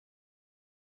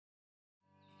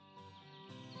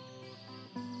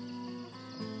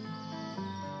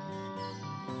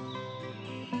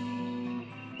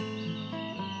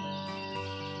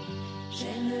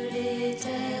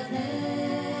l'Éternel,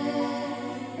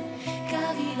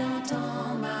 car il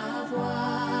entend ma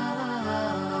voix.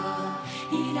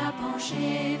 Il a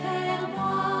penché vers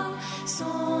moi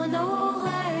son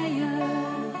oreille,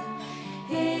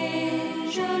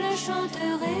 et je le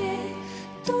chanterai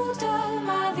toute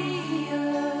ma vie.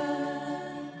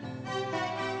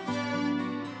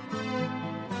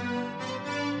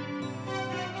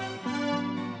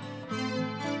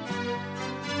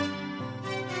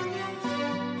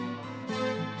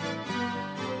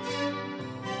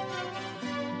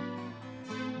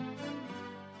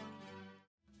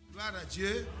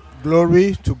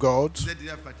 Glory to God.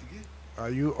 Are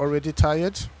you already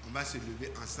tired?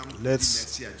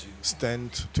 Let's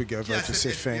stand together to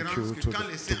say thank you to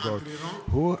God,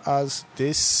 who has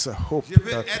this hope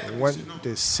that when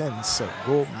the saints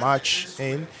go march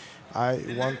in, I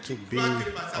want to be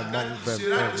among them,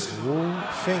 and who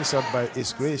thinks that by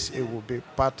His grace it will be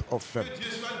part of them.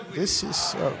 This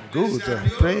is good.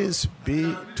 Praise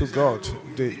be to God.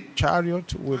 The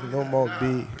chariot will no more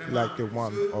be like the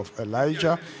one of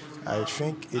Elijah. I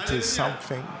think it is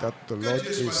something that the Lord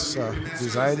is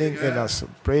designing in us.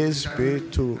 Praise be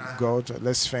to God.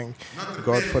 Let's thank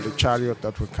God for the chariot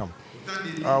that will come.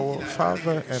 Our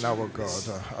Father and our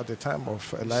God, at the time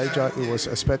of Elijah, he was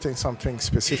expecting something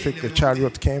specific. The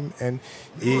chariot came and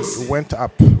he went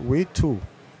up. We too,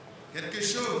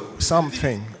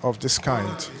 something of this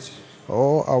kind.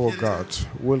 Oh, our God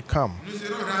will come.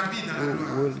 We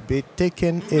will be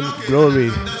taken in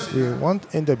glory. We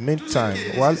want, in the meantime,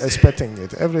 while expecting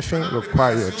it, everything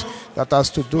required that has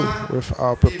to do with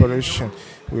our preparation.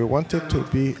 We want it to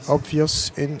be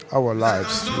obvious in our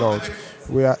lives, Lord.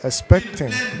 We are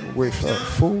expecting with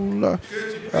full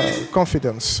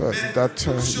confidence that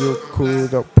you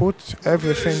could put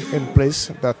everything in place,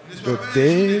 that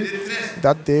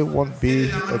that day won't be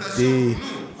a day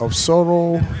of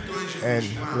sorrow and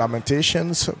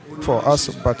lamentations for us,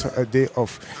 but a day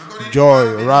of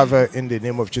joy, rather, in the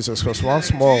name of Jesus Christ.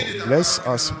 Once more, bless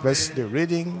us, bless the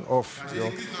reading of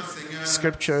your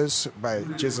scriptures by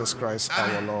Jesus Christ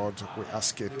our Lord. We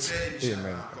ask it.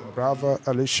 Amen. Brother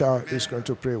Alicia is going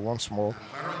to pray once more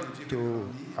to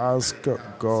ask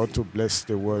God to bless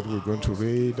the word we're going to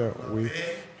read. We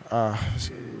are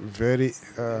very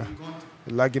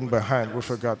lagging behind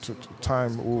with regard to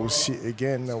time. We will see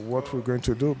again what we're going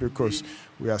to do, because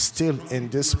we are still in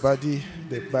this body.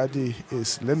 The body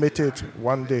is limited.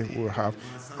 One day we'll have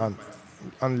an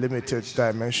unlimited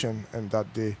dimension, and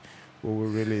that day we will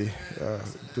really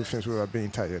do things without being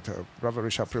tired. Brother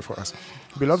Richard, pray for us.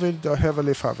 Beloved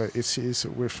Heavenly Father, it is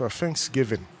with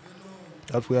thanksgiving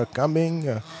that we are coming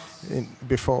in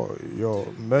before your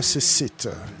mercy seat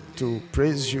to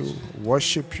praise you,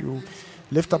 worship you,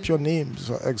 lift up your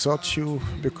names, exalt you,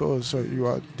 because you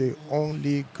are the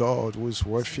only God who is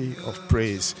worthy of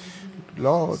praise.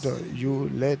 Lord, you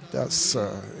led us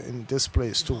in this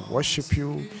place to worship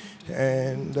you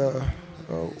and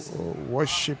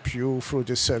worship you through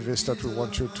the service that we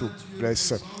want you to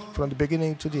bless. From the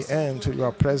beginning to the end, you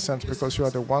are present, because you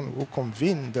are the one who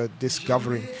convened this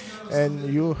gathering,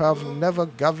 and you have never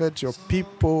gathered your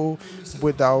people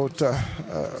without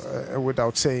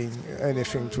saying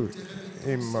anything to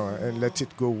him and let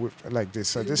it go with like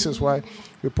this. This is why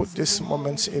we put these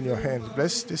moments in your hand.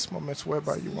 Bless these moments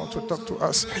whereby you want to talk to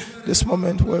us. This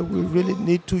moment where we really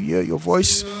need to hear your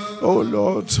voice, oh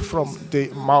Lord, from the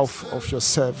mouth of your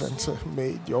servant.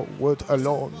 May your word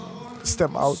alone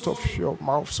stem out of your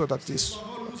mouth, so that this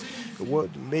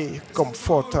word may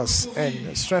comfort us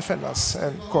and strengthen us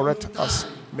and correct us.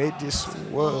 May this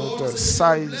word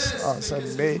size us,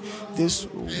 and may this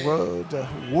word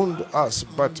wound us,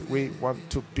 but we want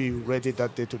to be ready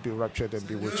that day to be raptured and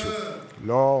be with you.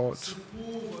 Lord,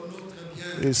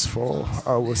 it's for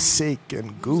our sake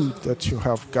and good that you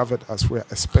have gathered us. We are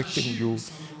expecting you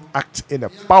act in a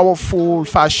powerful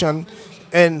fashion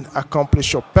and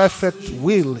accomplish your perfect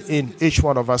will in each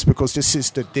one of us, because this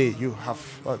is the day you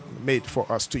have made for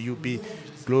us. To you be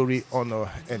glory, honor,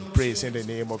 and praise in the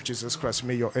name of Jesus Christ.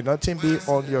 May your anointing be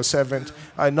on your servant.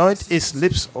 Anoint his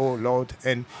lips, O Lord,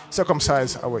 and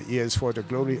circumcise our ears for the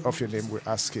glory of your name. We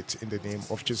ask it in the name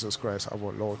of Jesus Christ,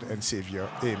 our Lord and Savior.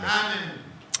 Amen.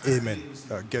 Amen.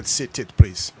 Get seated,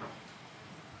 please.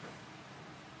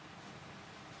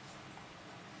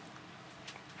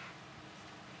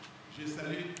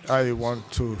 I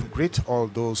want to greet all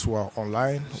those who are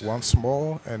online once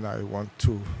more, and I want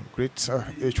to greet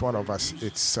each one of us.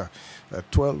 It's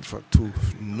 12 to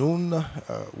noon.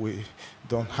 We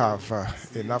don't have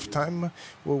enough time.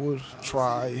 We will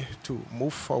try to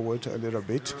move forward a little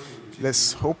bit.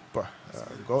 Let's hope,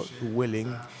 God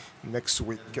willing, next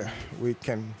week we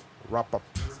can wrap up.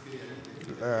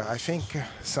 I think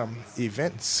some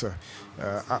events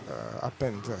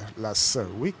happened last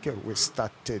week. We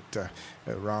started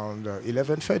around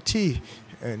 11:30,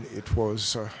 and it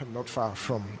was not far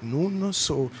from noon,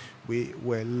 so we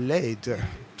were led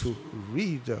to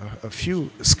read a few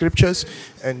scriptures,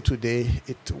 and today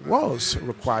it was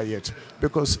required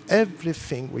because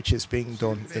everything which is being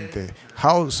done in the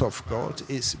house of God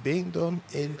is being done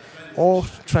in all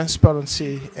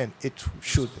transparency, and it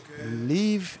should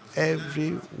leave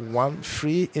everyone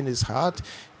free in his heart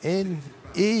in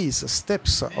his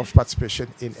steps of participation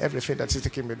in everything that is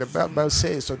taking place. The Bible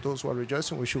says, so those who are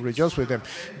rejoicing, we should rejoice with them.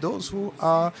 Those who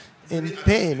are in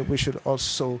pain, we should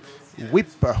also weep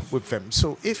with them.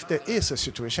 So if there is a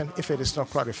situation, if it is not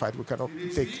clarified, we cannot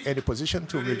take any position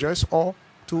to rejoice or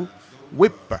to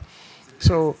weep.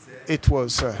 So it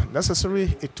was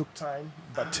necessary, it took time,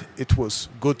 but it was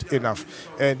good enough.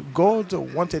 And God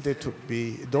wanted it to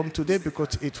be done today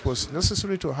because it was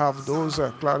necessary to have those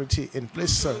clarity in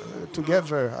place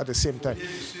together at the same time.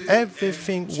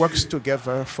 Everything works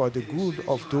together for the good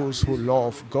of those who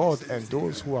love God and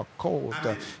those who are called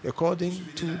according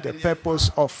to the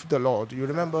purpose of the Lord. You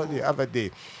remember the other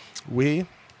day, we,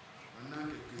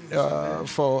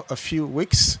 for a few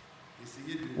weeks,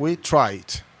 we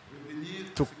tried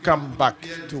to come back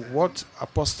to what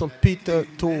Apostle Peter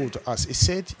told us. He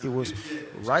said he was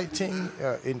writing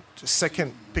in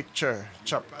 2 Peter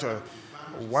chapter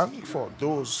 1. For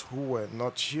those who were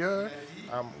not here,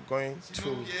 I'm going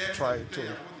to try to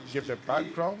give the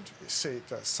background. He said,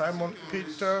 Simon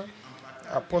Peter,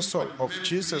 apostle of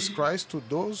Jesus Christ, to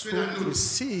those who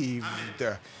received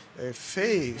a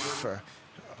faith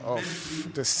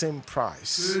of the same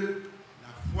price.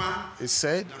 He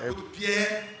said,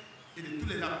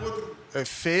 a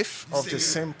faith of the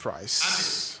same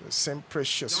price, the same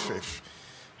precious faith,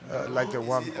 like the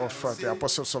one of the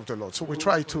apostles of the Lord. So we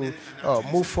try to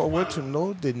move forward to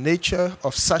know the nature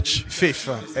of such faith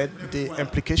and the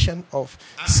implication of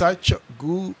such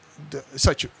good,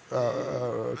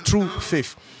 true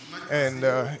faith. And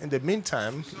in the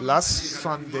meantime, last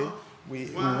Sunday,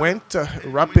 we went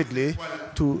rapidly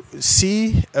to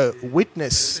see a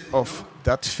witness of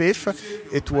that faith.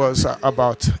 It was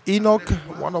about Enoch,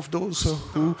 one of those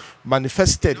who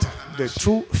manifested the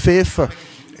true faith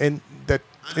in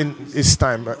his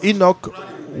time. Enoch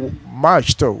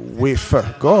marched with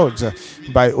God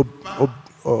by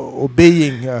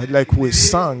obeying, like we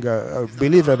sang,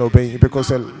 believe and obeying, because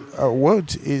a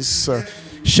word is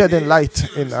shedding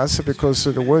light in us, because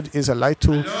the word is a light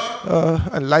to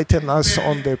enlighten us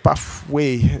on the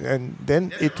pathway, and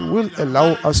then it will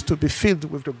allow us to be filled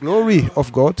with the glory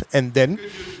of God. And then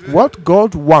what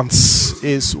God wants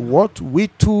is what we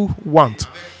too want,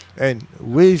 and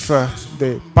with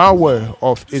the power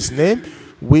of his name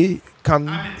we can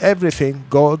everything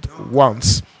God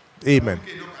wants. Amen.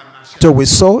 So we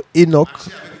saw Enoch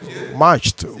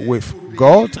marched with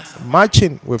God.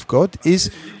 Marching with God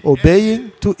is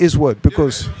obeying to his word,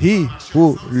 because he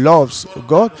who loves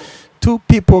God, two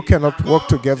people cannot work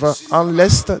together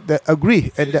unless they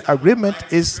agree, and the agreement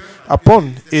is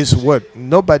upon his word.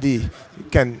 Nobody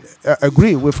can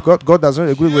agree with God. God doesn't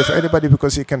agree with anybody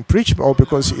because he can preach or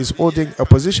because he is holding a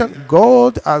position.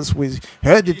 God, as we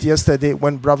heard it yesterday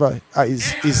when Brother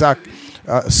Isaac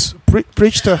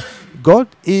preached, God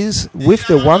is with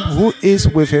the one who is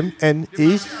with him, and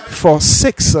he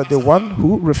forsakes the one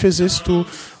who refuses to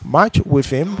march with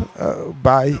him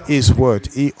by his word.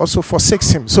 He also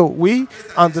forsakes him. So we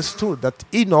understood that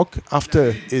Enoch,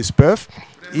 after his birth,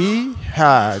 he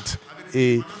had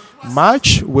a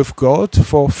march with God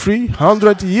for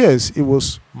 300 years. He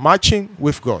was marching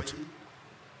with God.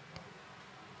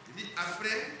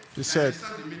 He said,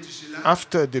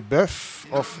 after the birth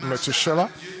of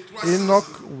Methuselah,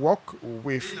 Enoch walked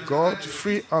with God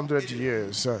 300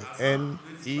 years, and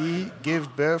he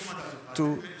gave birth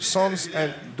to sons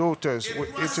and daughters.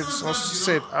 It is also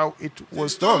said how it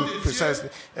was done precisely.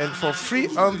 And for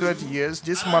 300 years,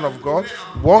 this man of God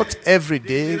walked every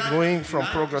day, going from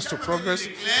progress to progress,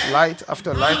 light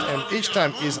after light, and each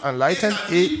time is enlightened.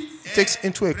 He takes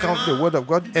into account the word of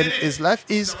God, and his life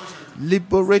is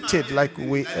liberated, like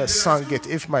we sang it.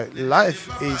 If my life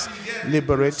is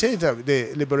liberated,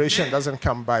 the liberation doesn't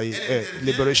come by a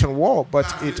liberation war, but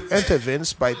it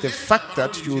intervenes by the fact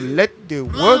that you let the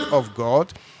word of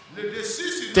God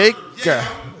take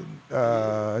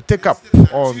up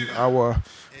on our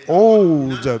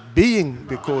old being,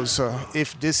 because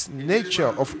if this nature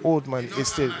of old man is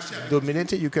still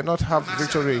dominating, you cannot have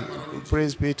victory.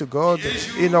 Praise be to God.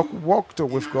 Enoch walked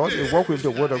with God, he walked with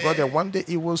the word of God, and one day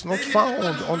he was not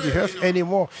found on the earth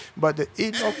anymore. But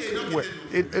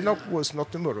Enoch was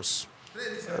not numerous.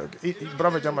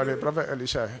 Brother Jamare, Brother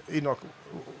Elisha, Enoch,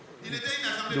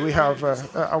 do we have,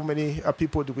 how many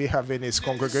people do we have in his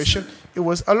congregation? He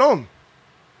was alone.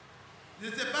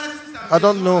 I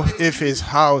don't know if his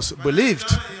house believed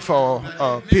for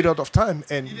a period of time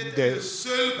and they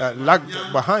lagged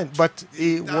behind, but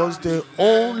he was the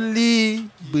only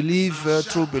believer,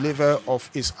 true believer of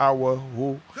his hour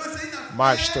who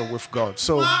marched with God.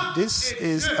 So this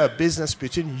is a business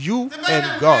between you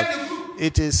and God.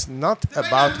 It is not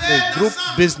about a group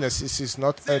business. This is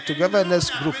not a togetherness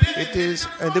group. It is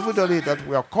individually that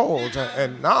we are called.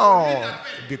 And now,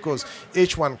 because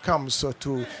each one comes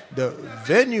to the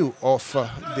venue of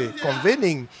the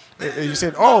convening, you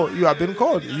said, oh, you have been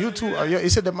called. You too. He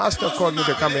said, the master called me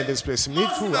to come in this place. Me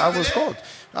too. I was called.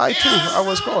 I too. I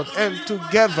was called. And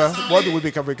together, what do we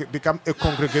become? We become a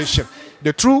congregation.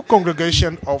 The true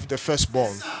congregation of the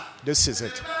firstborn. This is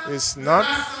it. It's not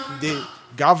the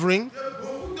gathering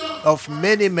of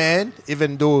many men,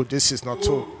 even though this is not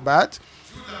so bad.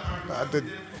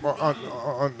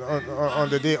 On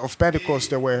the day of Pentecost,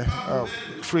 there were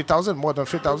 3,000, more than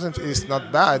 3,000 is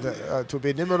not bad. To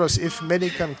be numerous, if many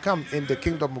can come in the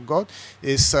kingdom of God,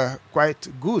 is quite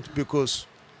good, because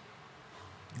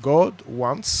God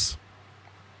wants.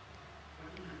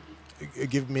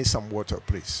 Give me some water,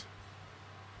 please.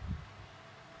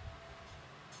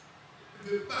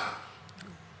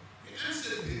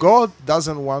 God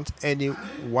doesn't want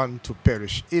anyone to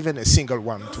perish, even a single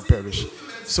one to perish.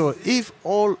 So if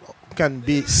all can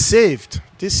be saved,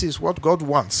 this is what God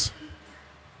wants.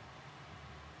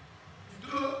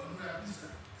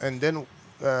 And then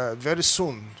very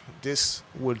soon, this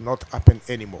will not happen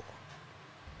anymore.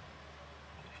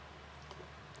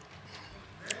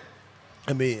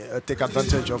 Let me take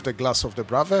advantage of the glass of the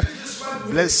brother.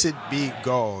 Blessed be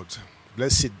God.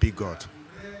 Blessed be God.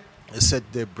 He said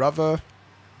the brother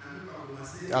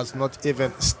has not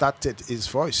even started his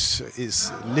voice,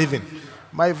 is living.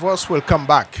 My voice will come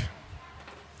back.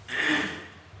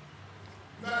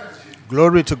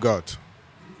 Glory to God.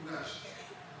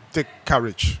 Take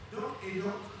courage.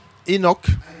 Enoch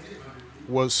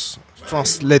was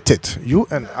translated. You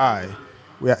and I,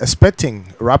 we are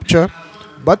expecting rapture,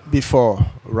 but before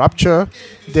rapture,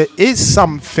 there is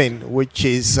something which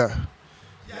is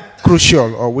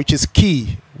crucial, or which is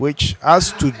key, which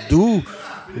has to do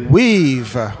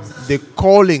with the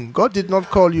calling. God did not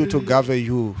call you to gather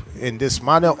you in this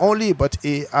manner only, but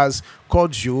He has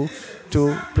called you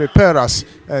to prepare us.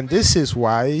 And this is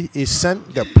why He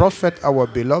sent the prophet, our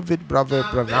beloved brother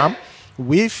Branham,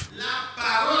 with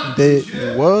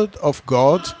the word of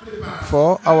God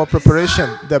for our preparation.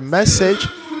 The message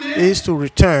is to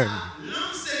return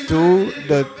to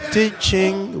the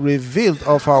teaching revealed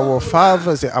of our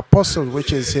fathers, the apostles,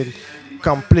 which is in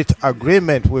complete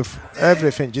agreement with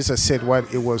everything Jesus said while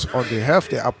He was on the earth.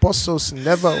 The apostles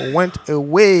never went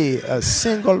away a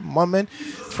single moment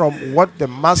from what the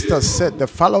Master said. They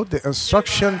followed the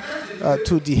instruction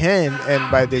to the end,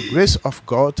 and by the grace of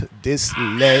God, this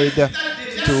led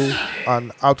to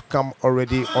an outcome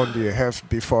already on the earth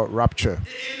before rapture.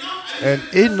 And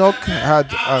Enoch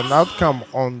had an outcome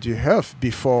on the earth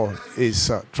before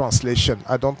his translation.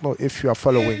 I don't know if you are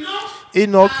following.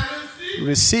 Enoch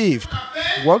received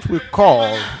what we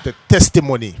call the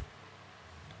testimony.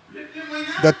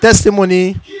 The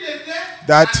testimony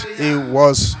that he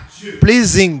was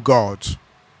pleasing God.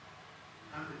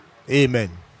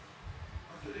 Amen.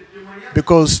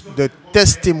 Because the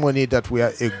testimony that we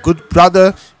are a good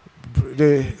brother,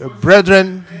 the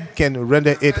brethren can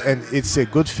render it, and it's a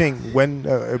good thing when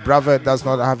a brother does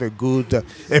not have a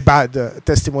bad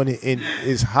testimony in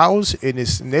his house, in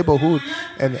his neighborhood,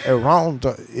 and around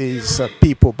his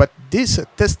people. But this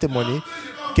testimony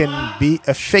can be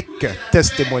a fake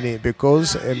testimony,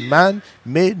 because a man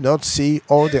may not see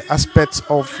all the aspects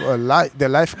of the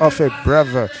life of a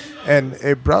brother. And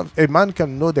a man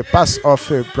can know the past of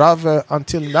a brother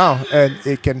until now, and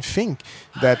he can think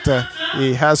that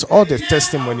he has all the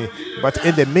testimony. But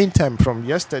in the meantime, from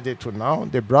yesterday to now,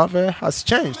 the brother has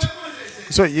changed.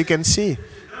 So you can see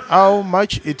how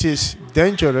much it is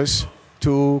dangerous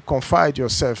to confide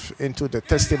yourself into the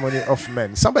testimony of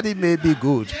men. Somebody may be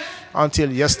good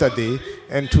until yesterday,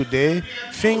 and today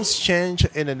things change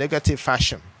in a negative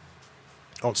fashion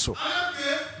also.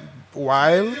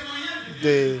 While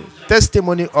the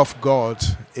testimony of God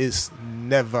is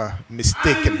never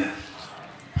mistaken.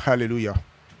 Hallelujah.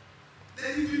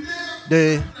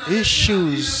 The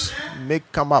issues may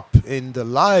come up in the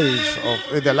life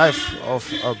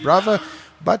of a brother,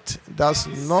 but does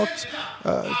not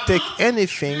take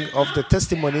anything of the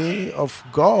testimony of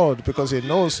God, because he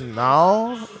knows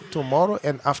now, tomorrow,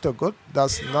 and after. God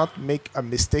does not make a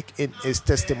mistake in his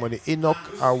testimony. Enoch,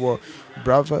 our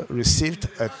brother, received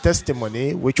a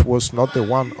testimony which was not the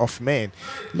one of man.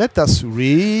 Let us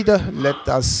read, let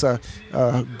us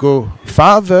go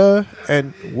further,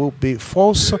 and we'll be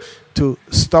forced to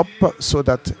stop so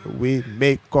that we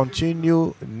may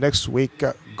continue next week,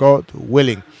 God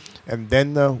willing. And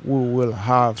then we will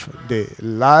have the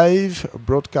live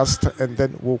broadcast, and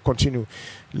then we'll continue.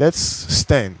 Let's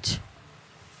stand,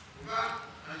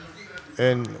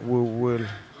 and we will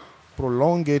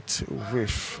prolong it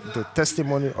with the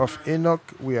testimony of Enoch.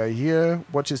 We are here.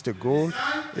 What is the goal?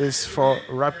 Is for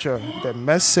rapture. The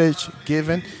message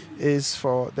given is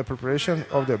for the preparation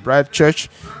of the bride church.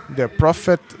 The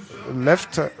prophet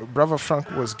left, Brother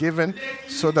Frank was given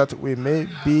so that we may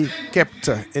be kept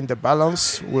in the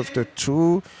balance with the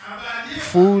true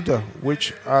food,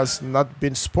 which has not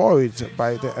been spoiled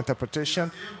by the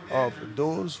interpretation of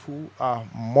those who are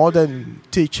modern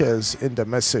teachers in the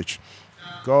message.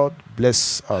 God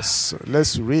bless us.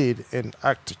 Let's read in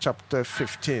Acts chapter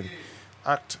 15.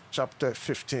 Acts chapter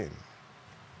 15,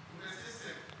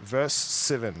 verse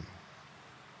 7.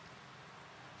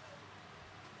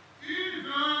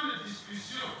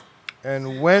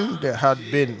 And when there had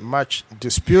been much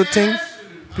disputing,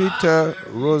 Peter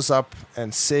rose up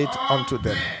and said unto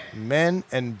them, Men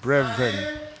and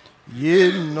brethren,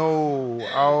 ye know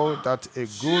how that a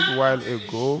good while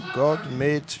ago God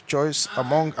made choice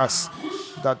among us,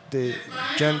 that the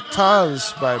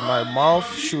Gentiles by my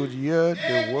mouth should hear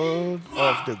the word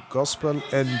of the gospel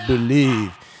and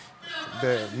believe.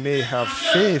 They may have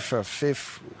faith,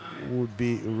 faith would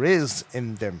be raised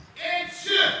in them.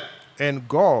 And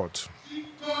God,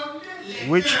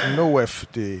 which knoweth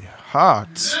the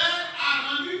hearts,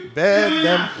 bear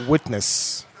them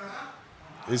witness.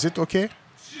 Is it okay?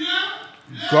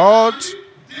 God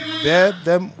bear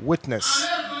them witness,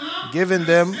 giving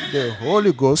them the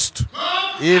Holy Ghost,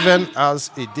 even as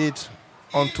he did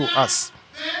unto us,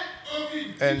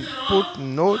 and put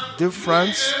no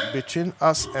difference between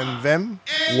us and them.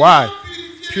 Why?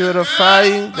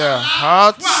 Purifying their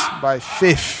hearts by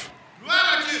faith.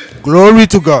 Glory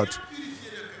to God.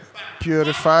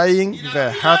 Purifying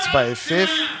their hearts by faith,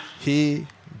 he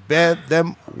bear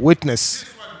them witness.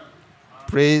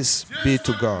 Praise be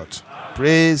to God.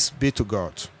 Praise be to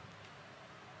God.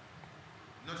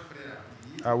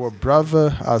 Our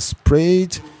brother has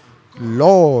prayed.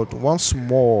 Lord, once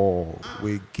more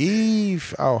we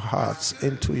give our hearts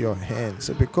into your hands,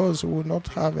 because we will not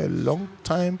have a long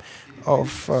time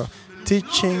of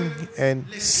teaching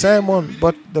and sermon,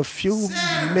 but the few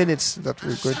minutes that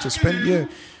we're going to spend here,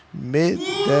 may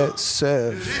they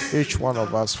serve each one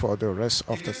of us for the rest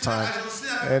of the time.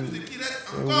 And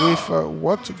with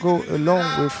what to go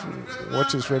along with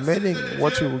what is remaining,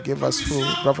 what you will give us through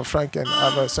Brother Frank and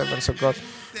other servants of God,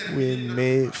 we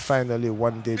may finally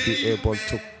one day be able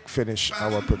to finish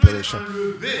our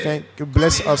preparation.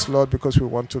 Bless us, Lord, because we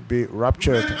want to be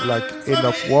raptured like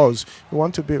Enoch was. We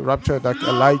want to be raptured like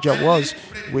Elijah was.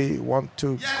 We want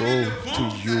to go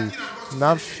to you.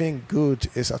 Nothing good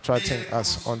is attracting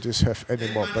us on this earth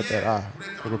anymore, but there are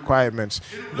requirements.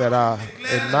 There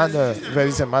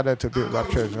is a manner to be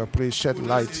raptured. Please shed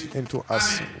light into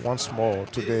us once more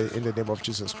today in the name of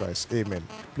Jesus Christ. Amen.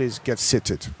 Please get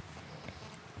seated.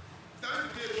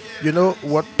 You know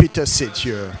what Peter said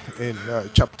here in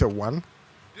chapter 1,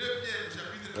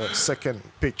 second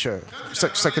picture,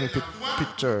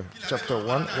 chapter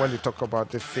 1, when you talk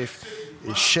about the faith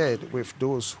is shared with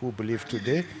those who believe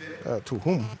today, to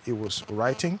whom he was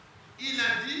writing.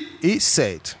 He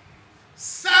said,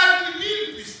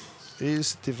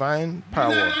 his divine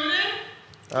power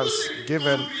has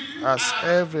given us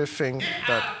everything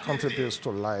that contributes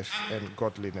to life and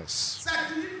godliness.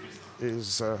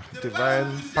 His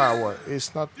divine power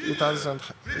is not. It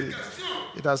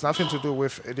has nothing to do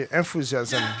with the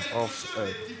enthusiasm of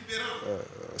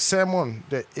sermon.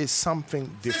 There is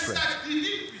something different.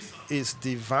 Is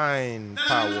divine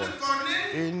power.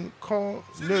 In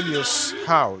Cornelius'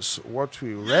 house, what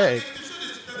we read,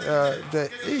 there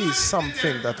is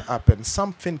something that happened,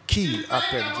 something key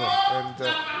happened, and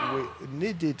we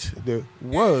needed the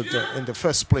word in the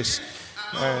first place.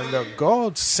 And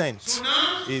God sent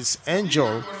his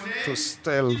angel to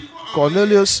tell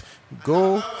Cornelius,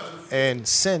 go and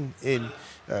send in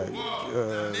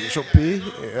Joppe,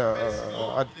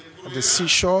 at the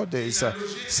seashore. There is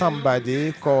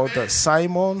somebody called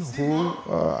Simon who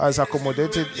has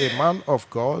accommodated a man of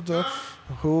God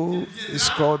who is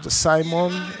called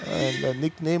Simon and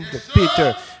nicknamed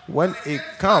Peter. When it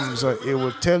comes, it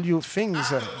will tell you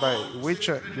things by which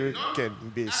you can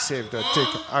be saved.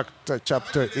 Take Acts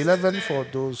chapter 11 for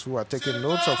those who are taking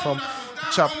notes, or from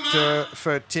chapter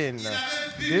 13.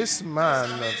 This man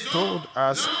told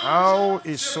us how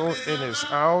he saw in his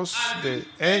house the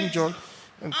angel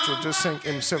introducing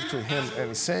himself to him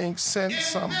and saying, send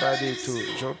somebody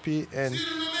to Joppa and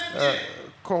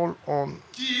call on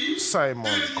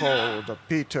Simon called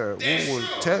Peter, who will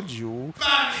tell you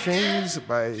things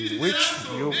by which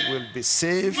you will be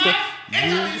saved,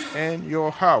 you and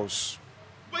your house.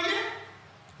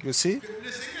 You see,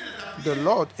 the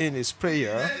Lord in his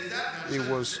prayer, he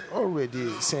was already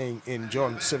saying in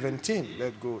John 17.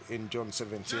 Let's go in John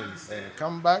 17 and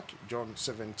come back. John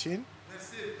 17,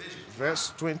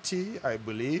 verse 20, I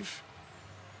believe.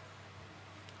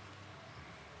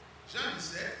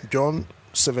 John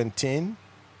 17.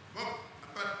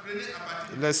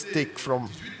 Let's take from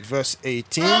verse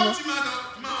 18.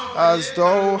 As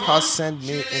thou hast sent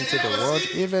me into the world,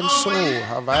 even so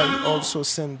have I also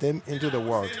sent them into the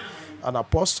world. An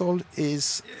apostle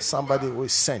is somebody who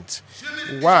is sent.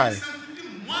 Why?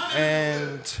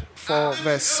 And for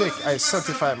their sake I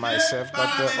sanctify myself,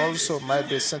 that they also might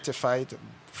be sanctified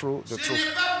through the truth.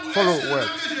 Follow well.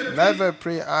 Neither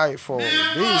pray I for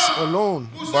these alone,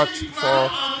 but for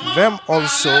them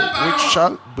also which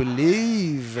shall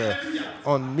believe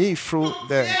on me through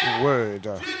the word.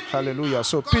 Hallelujah.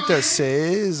 So Peter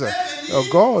says,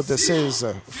 God says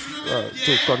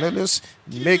to Cornelius,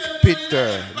 make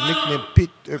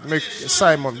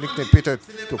Simon, nickname Peter,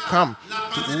 to come,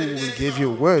 who will give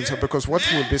you words, because what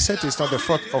will be said is not the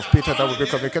thought of Peter that will be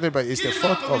communicated, but it's the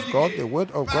thought of God, the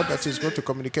word of God that is going to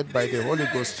communicate by the Holy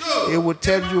Ghost. It will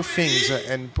tell you things,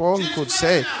 and Paul could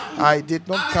say, I did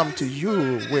not come to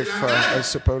you with a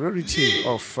superiority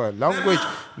of language,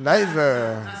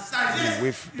 neither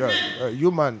with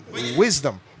human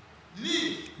wisdom,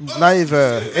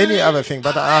 neither any other thing,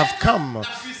 but I have come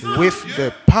with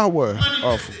the power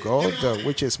of God,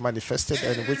 which is manifested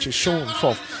and which is shown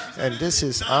forth. And this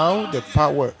is how the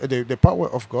power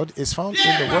of God is found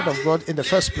in the word of God in the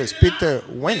first place. Peter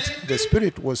went, the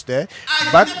Spirit was there,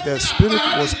 but the Spirit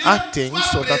was acting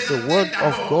so that the word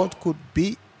of God could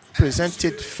be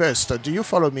presented first. Do you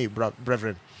follow me,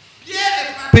 brethren?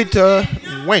 Peter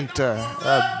went,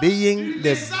 being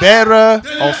the bearer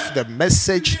of the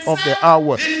message of the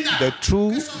hour, the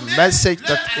true message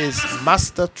that is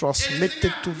master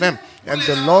transmitted to them. And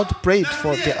the Lord prayed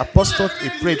for the apostles, he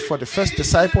prayed for the first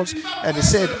disciples, and he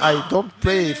said, I don't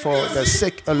pray for the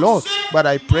sick alone, but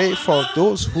I pray for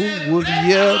those who will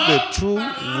hear the true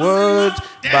word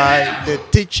by the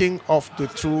teaching of the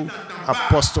true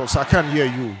apostles. I can't hear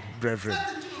you, brethren.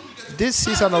 This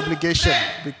is an obligation,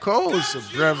 because,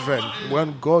 brethren,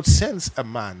 when God sends a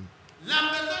man,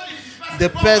 the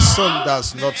person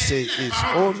does not say his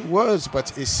own words, but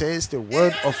he says the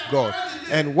word of God.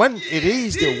 And when it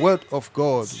is the word of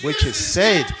God which is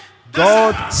said,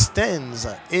 God stands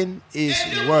in his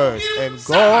word, and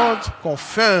God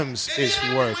confirms his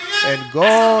word, and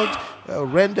God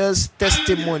renders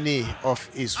testimony of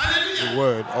his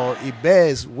word, or he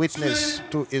bears witness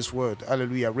to his word.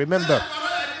 Hallelujah. Remember,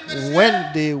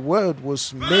 when the word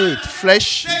was made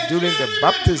flesh during the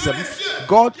baptism,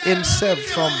 God himself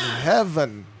from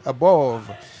heaven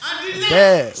above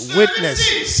bear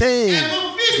witness, saying,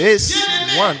 this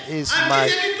one is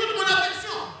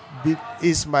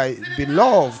my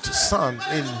beloved son,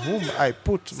 in whom I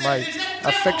put my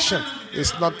affection.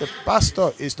 It's not the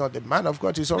pastor, it's not the man of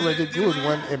God. It's already good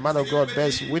when a man of God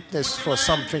bears witness for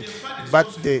something. But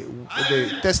the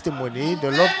testimony,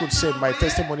 the Lord could say, my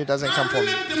testimony doesn't come from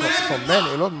men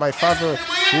alone. My Father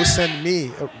who sent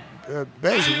me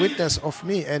bears witness of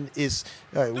me, and his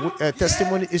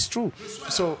testimony is true.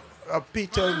 So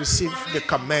Peter received the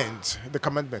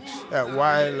commandment,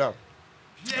 while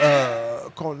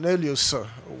Cornelius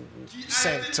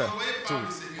sent to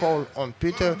call on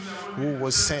Peter, who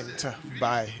was sent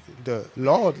by the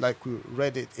Lord, like we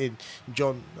read it in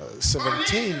John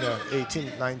 17,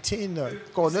 18, 19.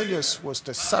 Cornelius was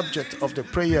the subject of the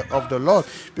prayer of the Lord,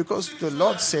 because the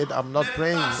Lord said, I'm not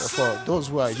praying for those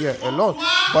who are here alone,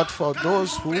 but for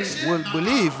those who will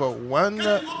believe when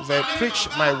they preach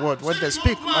my word, when they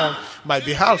speak on my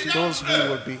behalf, those who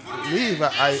will believe.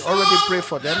 I already pray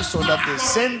for them so that the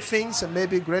same things may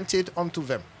be granted unto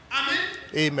them.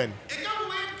 Amen.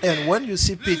 And when you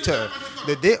see Peter,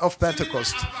 the day of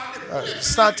Pentecost,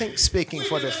 starting speaking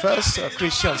for the first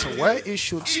Christians, where he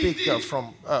should speak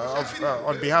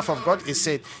on behalf of God. He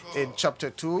said in chapter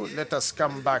 2, let us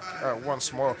come back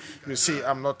once more. You see,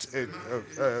 I'm not a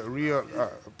real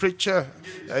preacher.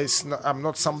 I'm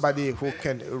not somebody who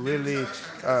can really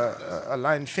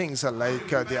align things like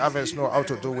the others know how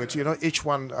to do it. You know, each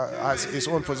one has his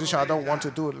own position. I don't want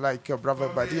to do like Brother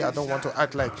Badi. I don't want to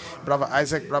act like Brother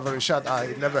Isaac, Brother Richard.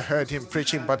 I never heard him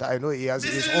preaching, but I know he has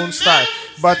his own style.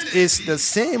 But it's the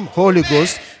same Holy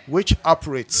Ghost which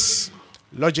operates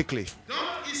logically.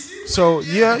 So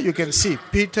here you can see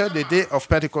Peter, the day of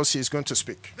Pentecost, is going to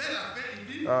speak.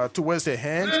 Towards the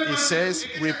end, he says,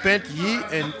 repent ye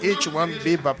and each one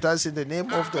be baptized in the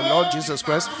name of the Lord Jesus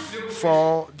Christ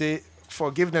for the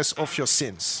forgiveness of your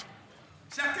sins.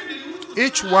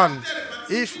 Each one,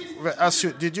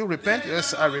 did you repent?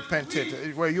 Yes, I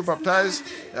repented. Were you baptized?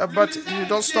 But you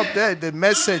don't stop there. The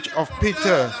message of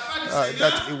Peter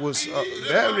that he was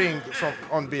bearing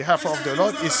on behalf of the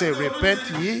Lord, he said, repent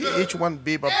ye, each one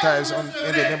be baptized in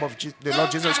the name of the Lord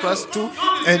Jesus Christ too,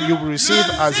 and you will receive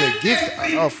as a gift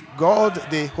of God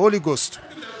the Holy Ghost.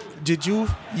 Did you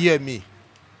hear me?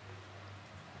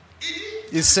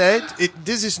 He said,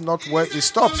 this is not where it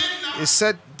stops. He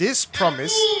said, this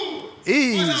promise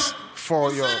is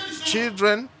for your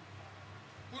children.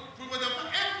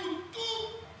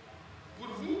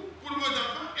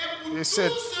 He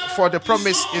said, for the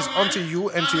promise is unto you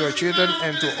and to your children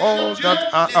and to all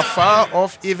that are afar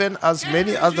off, even as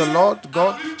many as the Lord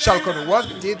God shall call.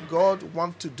 What did God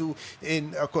want to do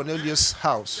in Cornelius'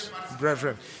 house,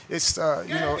 brethren? It's a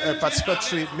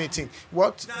participatory meeting.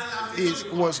 What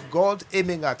was God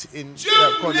aiming at in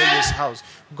Cornelius' house?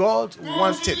 God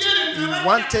wanted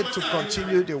to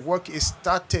continue the work he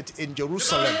started in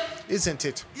Jerusalem, isn't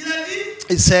it?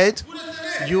 He said,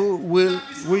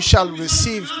 we shall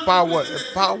receive power,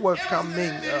 a power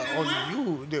coming on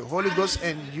you, the Holy Ghost,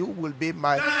 and you will be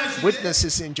my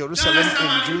witnesses in Jerusalem,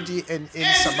 in Judea, and in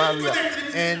Samaria,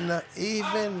 and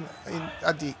even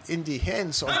in the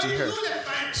hands of the earth.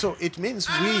 So it means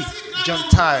we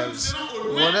Gentiles,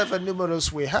 whatever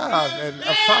numerous we have and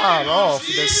afar off,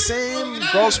 the same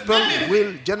gospel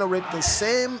will generate the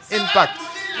same impact.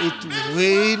 It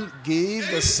will give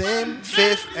the same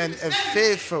faith, and a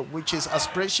faith which is as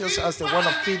precious as the one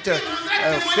of Peter,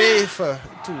 a faith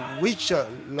to which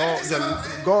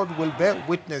God will bear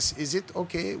witness. Is it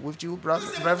okay with you,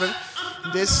 brethren?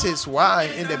 This is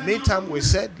why in the meantime we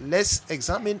said, let's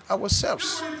examine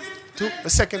ourselves. To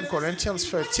 2 Corinthians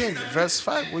 13, verse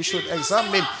 5, we should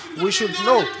examine, we should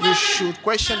know, you should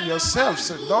question yourselves.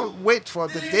 So don't wait for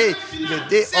the day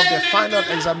of the final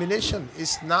examination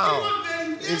is now.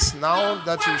 It's now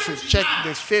that you should check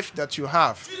the faith that you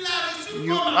have.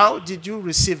 How did you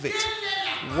receive it?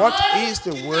 What is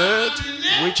the word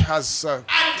which has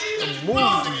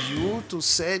moved you to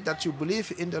say that you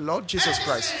believe in the Lord Jesus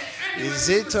Christ? Is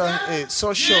it a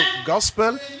social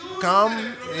gospel?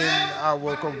 Come in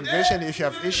our congregation. If you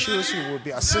have issues, you will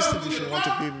be assisted. If you want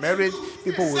to be married,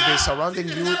 people will be surrounding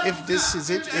you. If this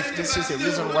is it, if this is the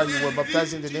reason why you were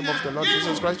baptized in the name of the Lord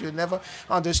Jesus Christ, you never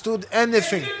understood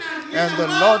anything. And the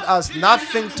Lord has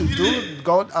nothing to do.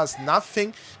 God has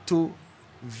nothing to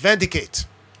vindicate.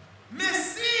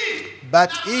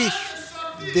 But if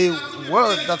the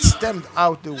word that stemmed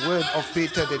out the word of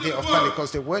Peter the day of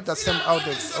Pentecost, the word that stemmed out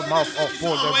the mouth of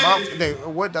Paul, the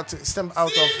word that stemmed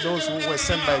out of those who were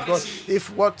sent by God,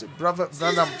 if what Brother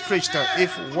Branham preached,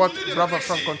 if what Brother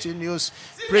Frank continues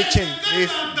preaching,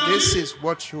 if this is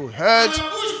what you heard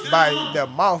by the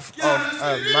mouth of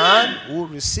a man who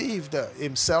received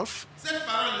himself,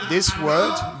 this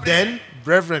word, then,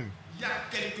 brethren,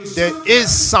 there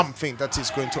is something that is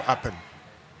going to happen.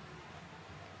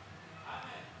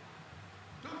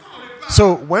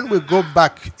 So when we go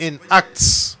back in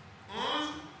Acts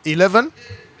 11,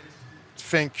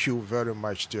 thank you very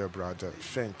much, dear brother.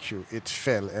 Thank you. It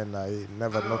fell and I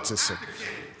never noticed it.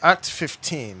 Act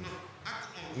 15.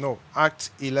 No, Act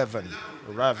 11.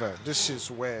 Rather, this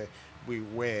is where we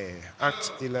were.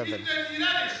 Act 11.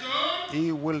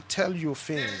 He will tell you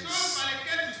things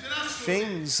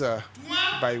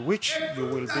by which you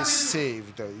will be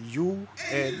saved, you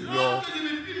and your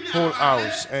whole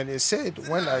house. And he said,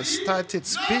 when I started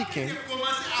speaking,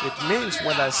 it means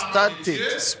when I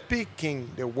started speaking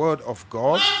the word of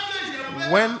God,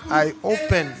 when I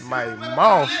opened my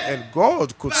mouth and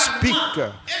God could speak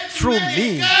through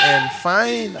me and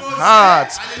find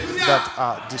hearts that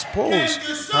are disposed,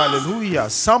 hallelujah,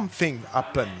 something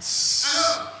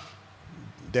happens.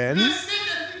 Then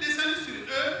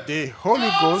the Holy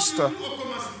Ghost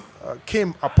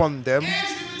came upon them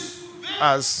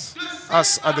as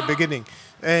at the beginning.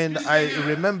 And I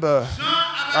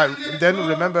then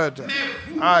remembered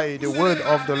the word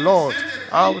of the Lord,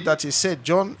 how that he said,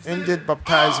 John indeed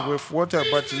baptized with water,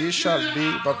 but ye shall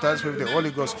be baptized with the Holy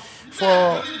Ghost.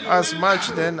 For as much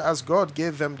then as God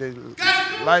gave them the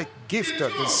like gift,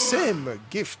 the same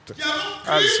gift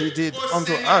as he did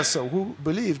unto us who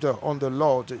believed on the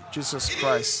Lord Jesus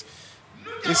Christ.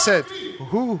 He said,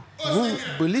 who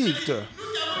believed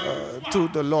to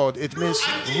the Lord. It means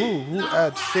who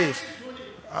had faith,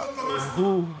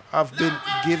 who have been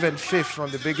given faith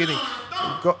from the beginning.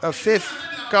 Faith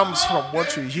comes from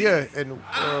what you hear, and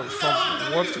from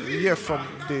what you hear from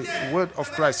the word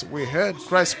of Christ. We heard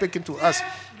Christ speaking to us.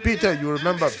 Peter, you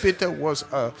remember, Peter was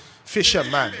a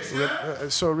fisherman.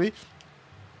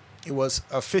 He was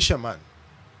a fisherman.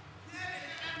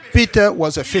 Peter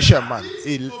was a fisherman.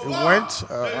 He went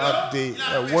at the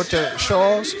water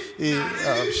shores. He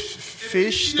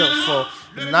fished for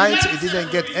the night. He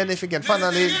didn't get anything. And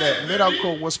finally, the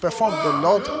miracle was performed. The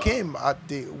Lord came at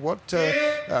the water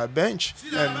bench.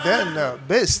 And then,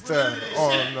 based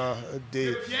on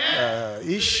the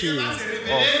issue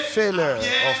of failure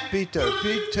of Peter,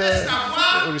 Peter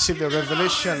received the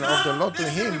revelation of the Lord to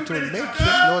him to make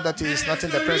him know that he is not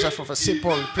in the presence of a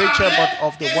simple preacher, but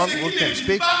of the one who can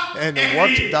speak, and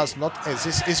what does not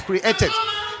exist is created.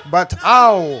 But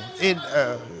how in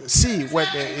a sea where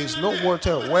there is no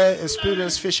water, where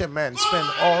experienced fishermen spend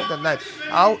all the night,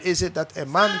 how is it that a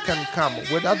man can come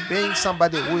without being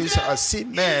somebody who is a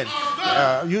seaman,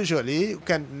 usually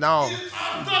can now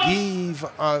give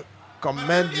a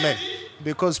commandment?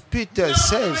 Because Peter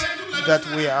says that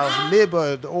we have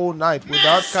labored all night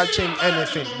without catching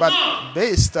anything, but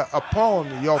based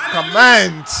upon your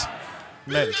commandment,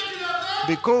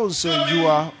 because you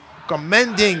are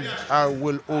commanding, I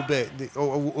will obey.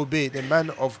 The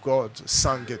man of God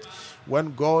sang it.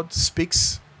 When God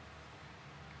speaks,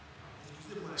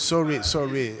 sorry,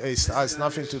 it has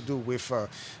nothing to do with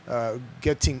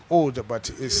getting old,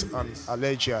 but it's an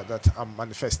allergy that I'm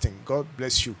manifesting. God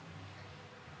bless you.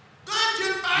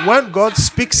 When God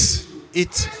speaks,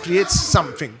 it creates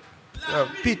something.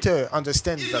 Peter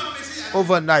understands that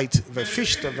overnight they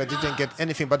fished, they didn't get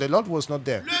anything, but the Lord was not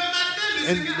there.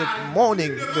 In the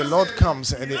morning, the Lord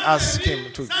comes and he asks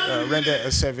him to render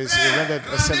a service. He rendered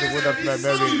a service without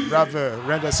murmuring. Brother,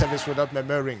 render a service without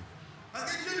murmuring.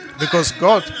 Because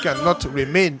God cannot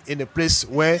remain in a place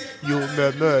where you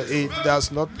murmur. He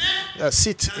does not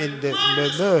sit in the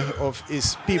murmur of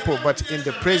his people, but in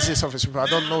the praises of his people. I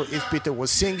don't know if Peter was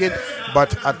singing,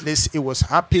 but at least he was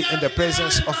happy in the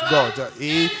presence of God.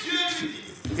 He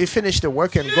finished the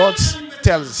work, and God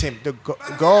tells him,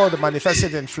 God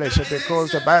manifested in flesh,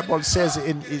 because the Bible says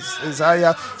in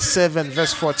Isaiah 7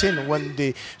 verse 14, when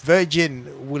the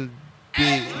virgin will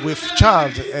be with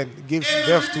child and give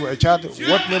birth to a child,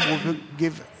 what name will we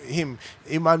give him?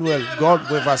 Emmanuel, God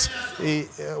with us.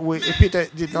 Peter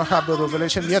did not have the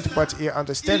revelation yet, but he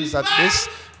understands that this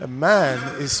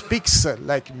man speaks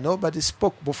like nobody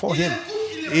spoke before him.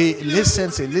 He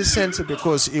listens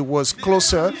because he was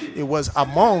closer. He was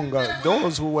among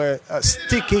those who were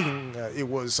sticking. He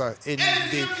was in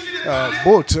the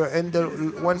boat. And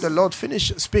when the Lord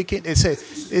finished speaking, he said,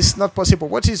 it's not possible.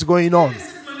 What is going on?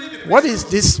 What is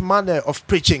this manner of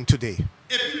preaching today?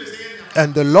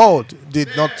 And the Lord did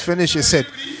not finish. He said,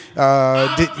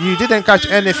 you didn't catch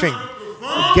anything.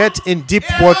 Get in deep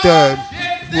water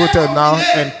now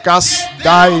and cast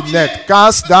thy net.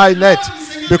 Cast thy net.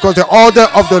 Because the order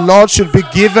of the Lord should be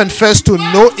given first to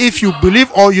know if you believe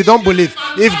or you don't believe.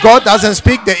 If God doesn't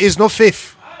speak, there is no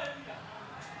faith.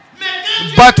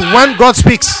 But when God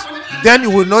speaks, then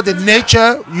you will know the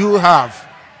nature you have.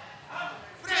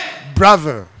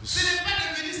 Brothers,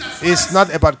 it's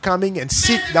not about coming and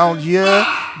sit down here,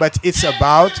 but it's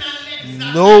about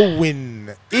knowing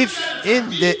if in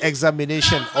the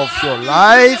examination of your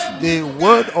life, the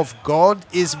word of God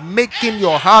is making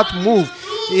your heart move.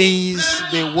 Is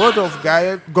the word of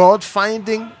God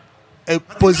finding a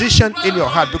position in your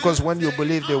heart? Because when you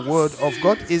believe the word of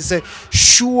God is a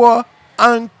sure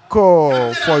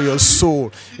anchor for your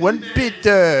soul. When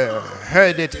Peter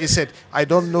heard it, he said, I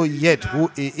don't know yet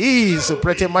who he is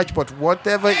pretty much, but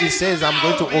whatever he says, I'm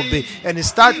going to obey. And he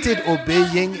started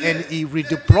obeying, and he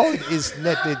redeployed his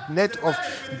net. The net of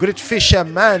great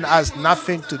fisherman has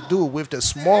nothing to do with the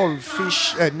small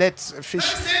fish net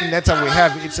that we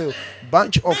have. It's a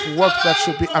bunch of work that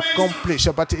should be accomplished,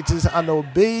 but it is an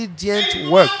obedient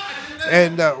work.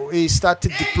 And he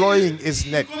started deploying his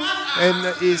net,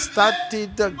 and he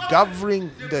started gathering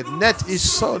the net. He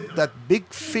saw that big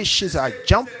fishes are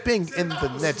jumping in the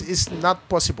net. It's not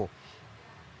possible.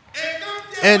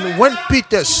 And when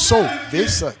Peter saw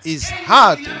this, his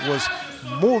heart was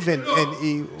moving, and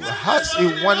he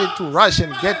wanted to rush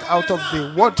and get out of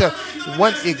the water.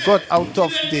 When he got out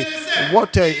of the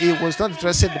water, he was not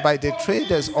interested by the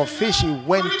traders of fish. He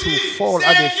went to fall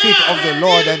at the feet of the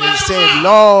Lord, and he said,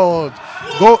 Lord,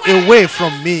 go away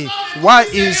from me. Why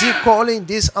is he calling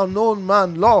this unknown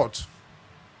man Lord?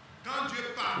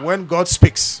 When God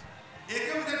speaks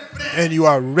and you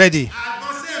are ready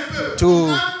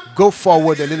to go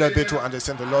forward a little bit to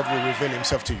understand, the Lord will reveal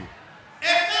himself to you.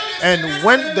 And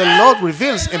when the Lord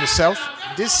reveals himself,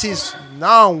 this is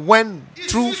now when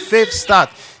true faith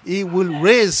starts. He will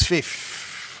raise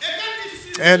faith.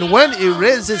 And when he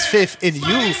raises faith in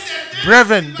you,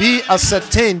 brethren, be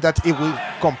ascertained that he will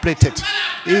complete it.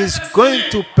 He is going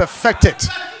to perfect it,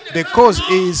 because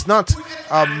he is not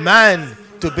a man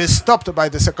to be stopped by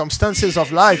the circumstances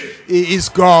of life. He is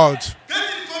God.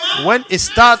 When it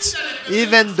starts,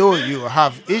 even though you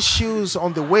have issues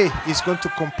on the way, he's going to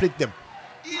complete them.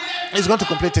 He's going to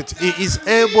complete it. He is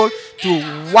able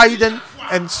to widen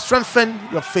and strengthen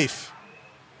your faith.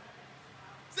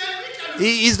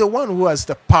 He is the one who has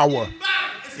the power.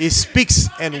 He speaks,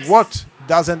 and what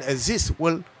doesn't exist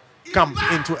will come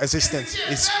into existence.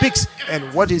 He speaks,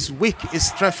 and what is weak is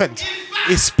strengthened.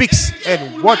 He speaks,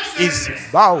 and what is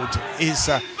bowed is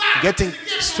getting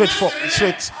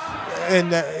straight.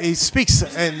 And he speaks,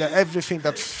 and everything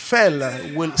that fell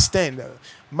will stand.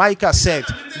 Micah said,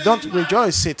 don't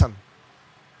rejoice, Satan,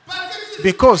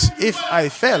 because if I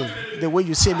fell the way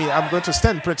you see me, I'm going to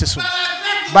stand pretty soon.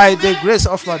 By the grace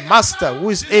of my master who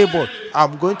is able,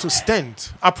 I'm going to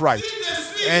stand upright.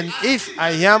 And if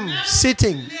I am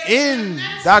sitting in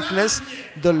darkness,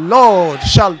 the Lord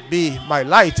shall be my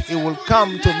light. He will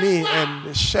come to me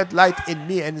and shed light in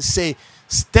me and say,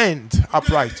 stand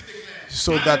upright,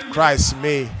 so that Christ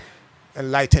may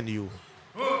enlighten you.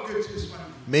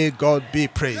 May God be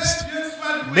praised.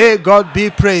 May God be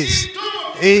praised.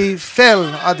 He fell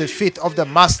at the feet of the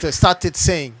master, started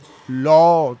saying,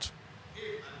 Lord,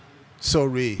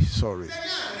 sorry.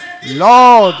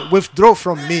 Lord, withdraw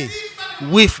from me,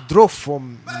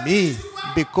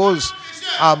 because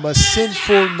I'm a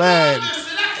sinful man.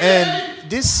 And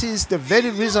this is the very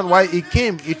reason why he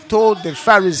came. He told the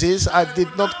Pharisees, I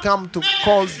did not come to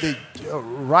call the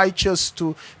righteous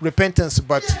to repentance,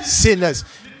 but sinners.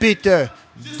 Peter,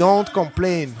 don't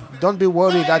complain. Don't be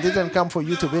worried. I didn't come for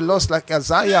you to be lost like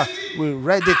Isaiah. We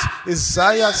read it.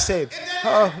 Isaiah said,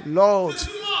 oh, Lord,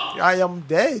 I am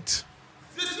dead.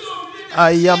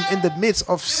 I am in the midst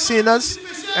of sinners,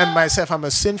 and myself, I'm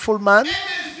a sinful man,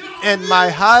 and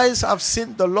my eyes have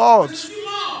seen the Lord.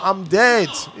 I'm dead.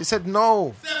 He said,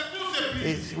 no.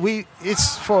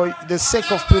 It's for the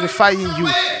sake of purifying you.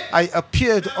 I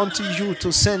appeared unto you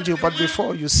to send you, but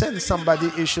before you send somebody,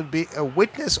 it should be a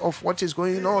witness of what is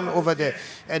going on over there.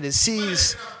 And it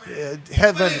sees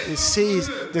heaven, it sees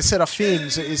the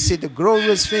seraphims, it sees the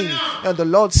glorious thing. And the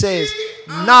Lord says,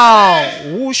 now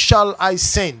who shall I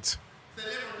send?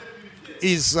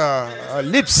 His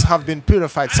lips have been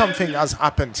purified. Something has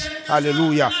happened.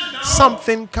 Hallelujah.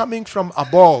 Something coming from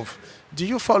above. Do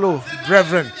you follow,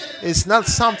 brethren? It's not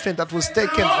something that was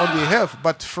taken on the earth,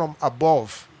 but from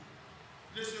above.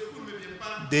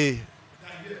 The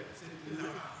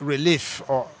relief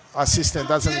or assistance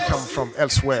doesn't come from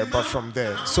elsewhere, but from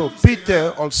there. So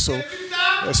Peter also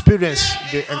experienced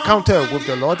the encounter with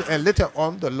the Lord, and later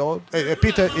on, the Lord,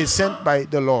 Peter is sent by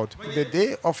the Lord. The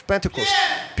day of Pentecost,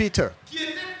 Peter,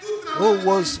 who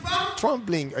was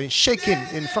trembling and shaking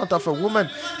in front of a woman,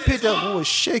 Peter, who was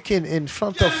shaking in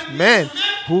front of men,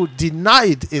 who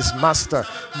denied his master,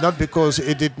 not because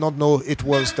he did not know it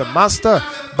was the master,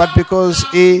 but because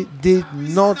he did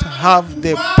not have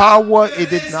the power. He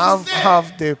did not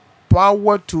have the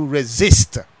power to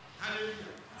resist.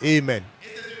 Amen.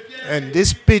 And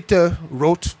this Peter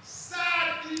wrote,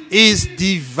 his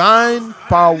divine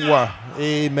power,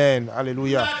 amen,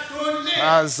 hallelujah,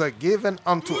 has given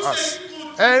unto us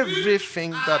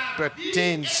everything that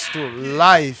pertains to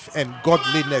life and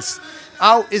godliness.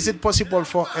 How is it possible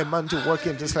for a man to work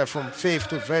in this life, from faith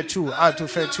to virtue, to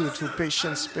virtue to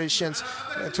patience, to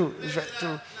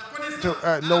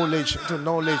knowledge,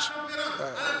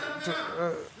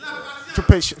 to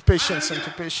patience, and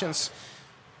to patience.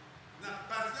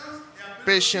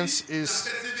 Patience is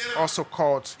also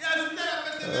called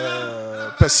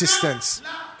persistence,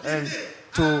 and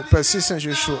to persistence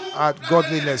you should add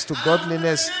godliness. To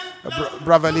godliness,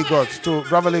 brotherly God. To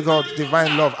brotherly God,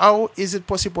 divine love. How is it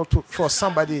possible for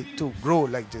somebody to grow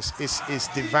like this? It's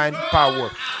divine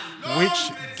power,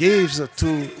 which gives to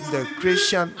the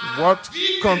Christian what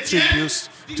contributes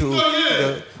to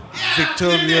the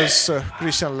victorious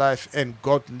Christian life and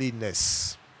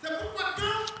godliness.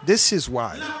 This is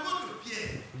why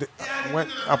when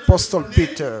Apostle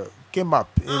Peter came up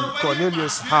in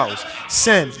Cornelius' house,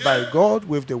 sent by God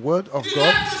with the word of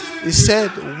God, he said,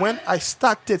 when I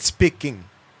started speaking,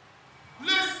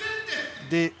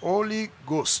 the Holy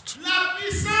Ghost,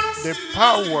 the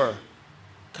power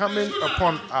coming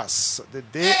upon us, the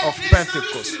day of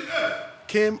Pentecost,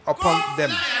 came upon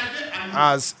them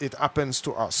as it happens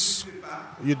to us.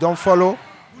 You don't follow?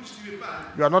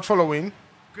 You are not following?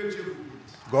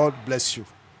 God bless you.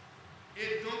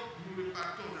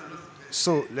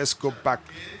 So let's go back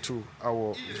to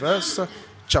our verse.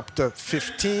 Chapter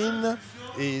 15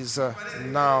 is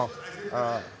now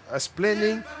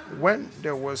explaining when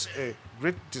there was a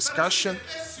great discussion.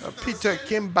 Peter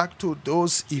came back to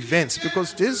those events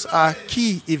because these are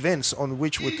key events on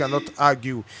which we cannot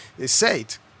argue. He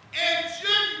said,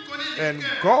 and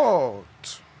God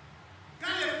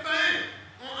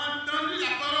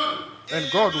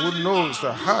who knows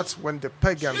the heart when the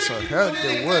pagans heard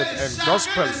the word and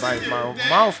gospel by my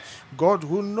mouth, God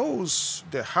who knows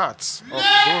the hearts of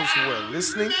those who were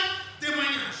listening,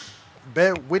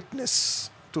 bear witness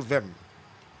to them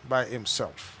by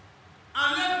himself.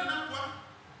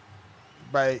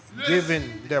 By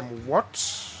giving them what?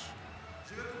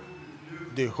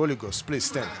 The Holy Ghost. Please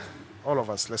stand. All of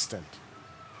us, let's stand.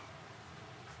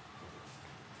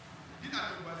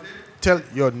 Tell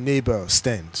your neighbor,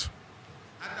 stand.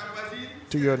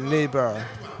 To your neighbor,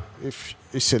 if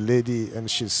it's a lady and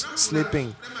she's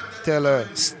sleeping, tell her,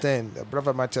 stand.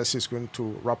 Brother Mathias is going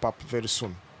to wrap up very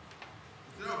soon.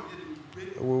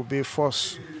 We'll be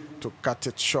forced to cut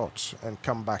it short and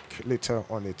come back later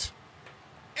on it.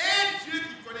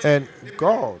 And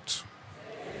God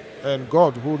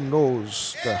who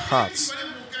knows the hearts,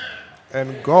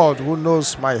 and God who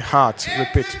knows my heart,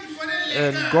 repeat,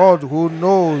 and God who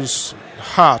knows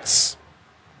hearts.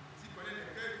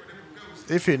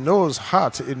 If he knows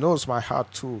heart, he knows my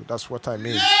heart too. That's what I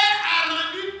mean.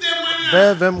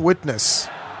 Bear them witness.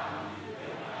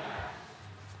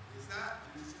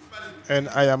 And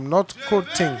I am not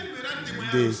quoting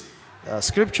the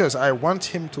scriptures. I want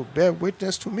him to bear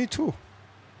witness to me too.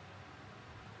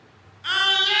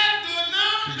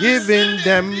 Giving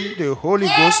them the Holy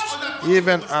Ghost,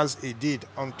 even as he did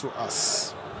unto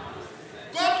us.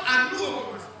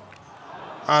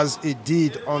 As he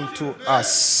did unto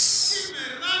us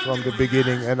from the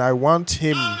beginning. And I want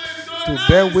him to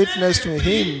bear witness to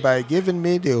him by giving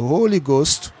me the Holy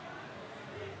Ghost,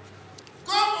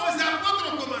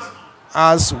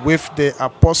 as with the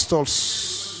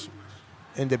apostles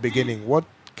in the beginning. What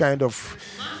kind of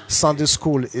Sunday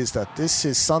school is that? This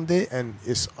is Sunday and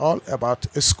it's all about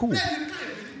a school.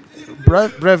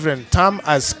 Brethren, time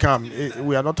has come.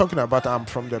 We are not talking about I'm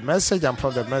from the message.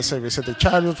 We said the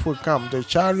chariot will come. The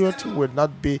chariot will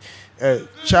not be a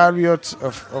chariot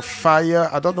of fire.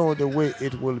 I don't know the way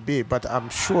it will be, but I'm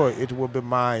sure it will be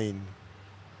mine.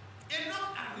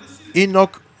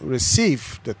 Enoch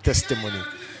received the testimony.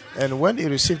 And when he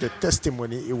received the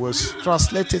testimony, it was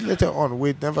translated later on.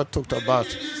 We never talked about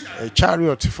a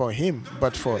chariot for him,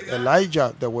 but for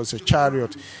Elijah, there was a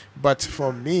chariot. But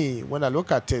for me, when I look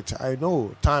at it, I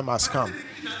know time has come.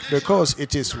 Because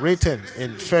it is written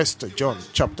in 1 John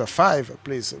chapter 5.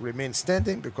 Please remain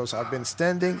standing because I've been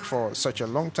standing for such a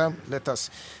long time. Let us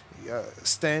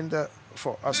stand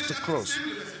for us to close.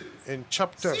 In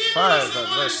chapter 5,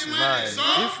 verse 9,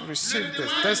 if we receive the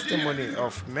testimony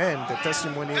of men, the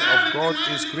testimony of God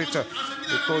is greater,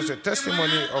 because the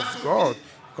testimony of God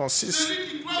consists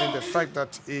in the fact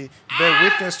that he bear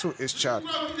witness to his child.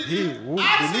 He who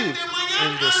believes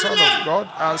in the Son of God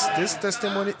has this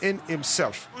testimony in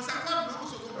himself.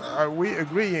 Are we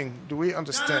agreeing? Do we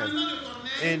understand?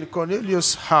 In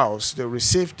Cornelius' house, they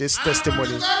received this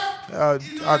testimony.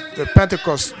 At the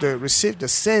Pentecost, they received the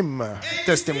same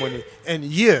testimony. And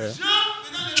here,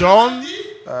 John,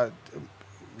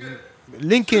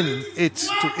 linking it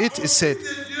to it, he said,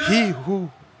 he who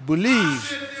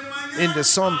believes in the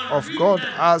Son of God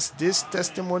has this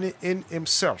testimony in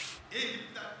himself.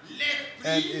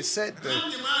 And he said the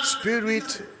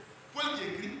Spirit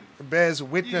bears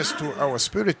witness to our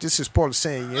spirit. This is Paul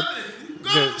saying it.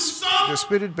 The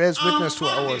Spirit bears witness to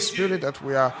our spirit that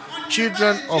we are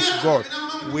children of God.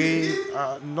 We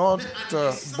are not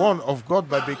born of God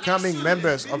by becoming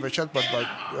members of the church, but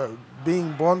by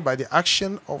being born by the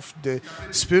action of the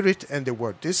Spirit and the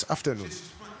Word. This afternoon,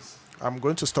 I'm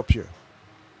going to stop here.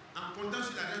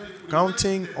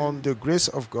 Counting on the grace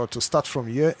of God to start from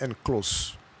here and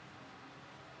close.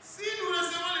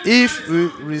 If we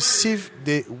receive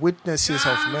the witnesses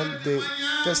of men, the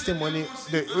testimony,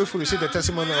 if we receive the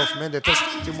testimony of men, the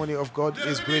testimony of God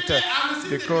is greater,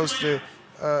 because the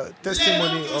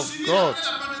testimony of God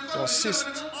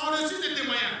consists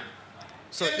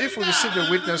So if we receive the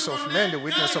witness of men, the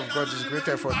witness of God is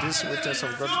greater. For this witness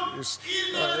of God is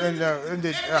in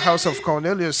the house of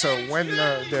Cornelius. When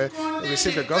they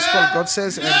received the gospel, God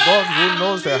says, and God who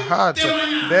knows the heart,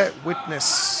 bear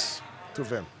witness to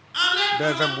them.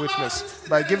 Bear them witness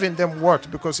by giving them what?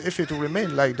 Because if it will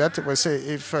remain like that, we say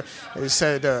if he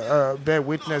said bear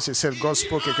witness, he said God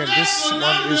spoke again. This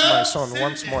one is my son.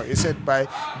 Once more, he said by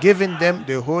giving them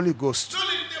the Holy Ghost.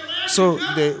 So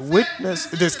the witness,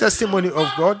 the testimony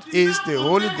of God is the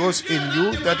Holy Ghost in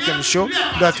you that can show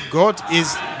that God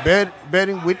is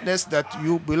bearing witness that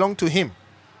you belong to Him.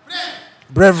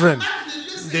 Brethren,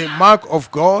 the mark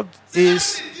of God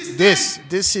is this.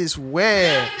 This is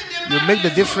where you make the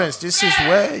difference. This is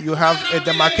where you have a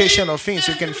demarcation of things.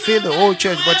 You can fill the whole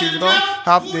church, but if you don't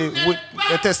have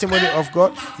the testimony of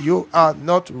God, you are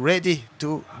not ready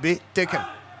to be taken.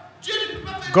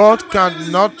 God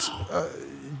cannot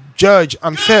judge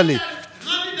unfairly,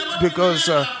 because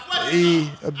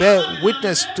he bear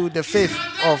witness to the faith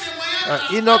of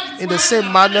Enoch. In the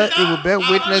same manner, he will bear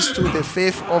witness to the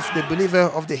faith of the believer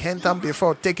of the end time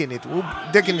before taking it.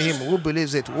 Taking him, who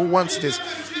believes it, who wants this,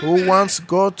 who wants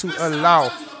God to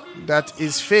allow that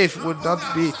his faith would not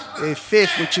be a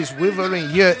faith which is wavering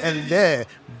here and there.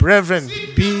 Brethren,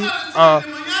 be a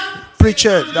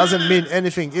preacher doesn't mean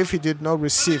anything if he did not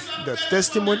receive the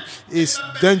testimony. Is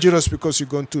dangerous, because you're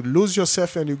going to lose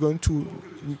yourself and you're going to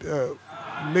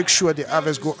make sure the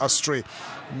others go astray.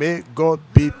 May God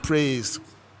be praised.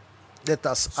 Let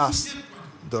us ask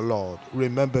the Lord,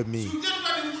 remember me.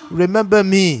 Remember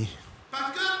me,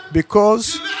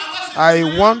 because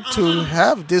I want to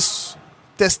have this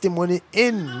testimony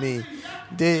in me.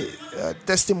 The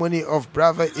testimony of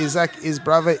brother Isaac is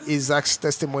brother Isaac's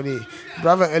testimony.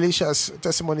 Brother Elisha's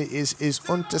testimony is his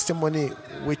own testimony,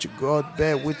 which God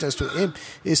bear witness to him.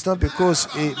 It's not because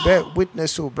he bear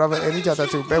witness to brother Elijah that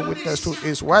he bear witness to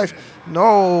his wife.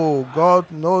 No,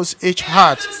 God knows each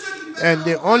heart. And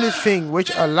the only thing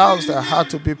which allows the heart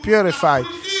to be purified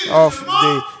of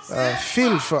the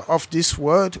filth of this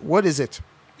word, what is it?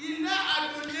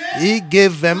 He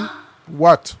gave them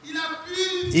what?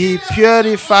 He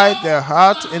purified their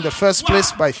heart in the first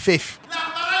place by faith.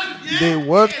 The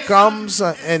word comes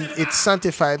and it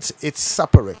sanctifies, it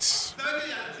separates,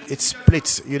 it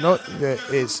splits. You know, there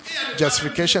is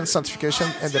justification, sanctification,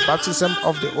 and the baptism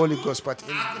of the Holy Ghost. But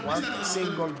in one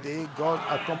single day, God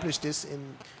accomplished this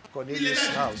in Cornelius'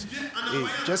 house. He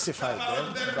justified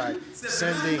them by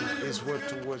sending his word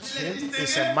towards him.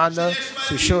 It's a manner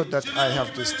to show that I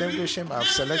have distinguished him, I have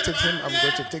selected him, I'm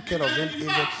going to take care of him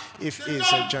even if he's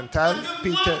a Gentile.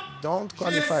 Peter, don't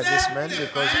qualify this man,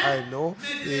 because I know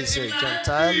he's a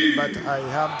Gentile, but I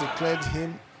have declared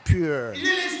him pure.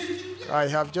 I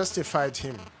have justified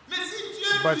him.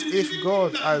 But if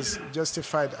God has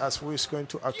justified us, who is going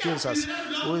to accuse us?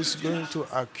 Who is going to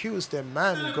accuse the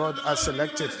man God has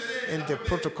selected? In the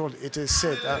protocol, it is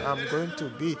said, I'm going to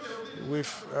be with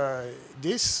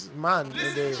this man.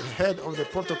 The head of the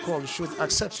protocol should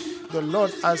accept. The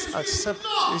Lord has accepted.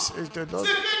 The Lord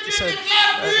said,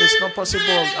 it's not possible.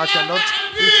 I cannot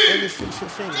eat any filthy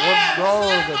thing. What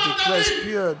God declares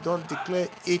pure, don't declare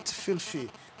it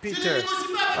filthy. Peter,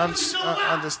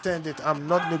 understand it. I'm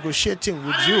not negotiating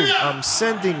with you. I'm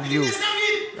sending you.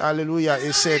 Hallelujah.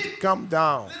 He said, come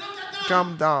down.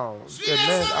 Come down. The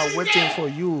men are waiting for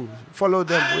you. Follow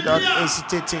them without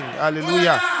hesitating.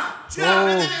 Hallelujah.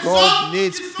 Oh, God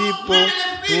needs people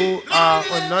who are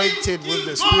anointed with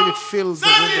the Spirit, filled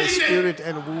with the Spirit,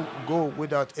 and who go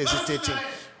without hesitating.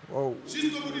 Oh,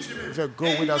 they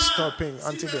go without stopping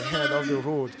until the end of the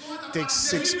road. Takes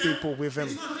 6 people with him.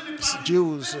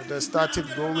 Jews, they started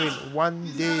going one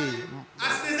day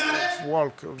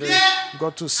walk. They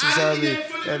got to Caesarea,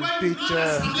 and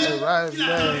Peter arrived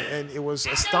there, and he was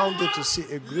astounded to see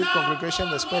a great congregation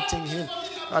expecting him.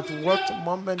 At what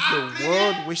moment the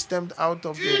word which stemmed out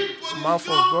of the mouth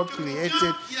of God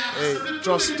created a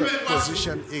trust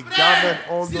position. He gathered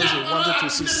all those who wanted to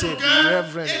see saved.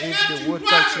 Reverend, if the word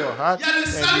touched your heart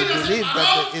and you believe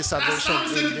that there is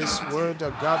salvation in this word,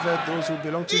 gather those who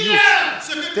belong to you.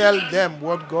 Tell them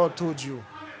what God told you.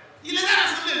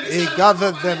 He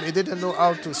gathered them. He didn't know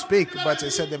how to speak, but he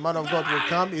said the man of God will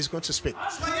come. He's going to speak.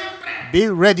 Be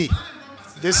ready.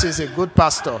 This is a good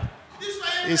pastor.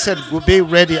 He said, be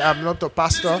ready. I'm not a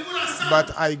pastor,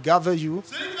 but I gather you.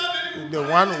 The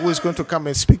one who is going to come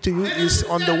and speak to you is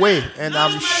on the way. And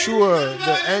I'm sure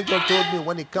the angel told me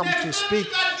when he comes to speak,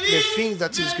 the things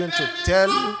that he's going to tell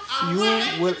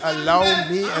you will allow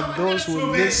me and those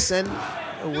who listen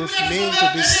with me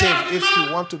to be saved. If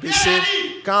you want to be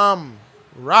saved, come.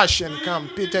 rush and come.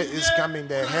 Peter is coming.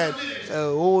 They had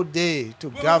a whole day to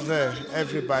gather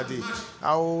everybody.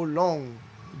 How long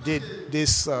did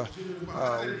this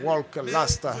walk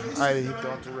last? I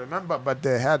don't remember, but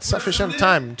they had sufficient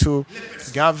time to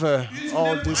gather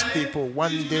all these people.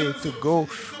 One day to go,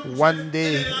 one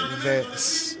day they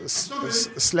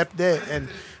slept there, and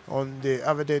on the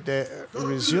other day they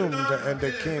resumed and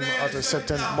they came at a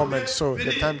certain moment. So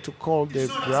the time to call the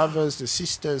brothers, the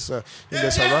sisters in the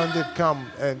surrounded camp,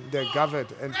 and they gathered.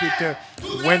 And Peter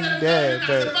went there,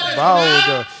 they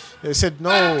bowed. They said,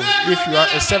 no, if you are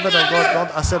a servant of God,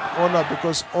 don't accept honor,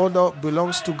 because honor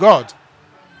belongs to God.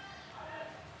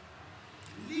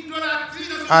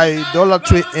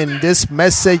 Idolatry in this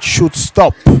message should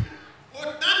stop.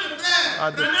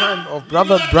 At the time of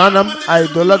Brother Branham,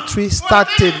 idolatry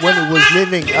started when he was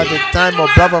living. At the time of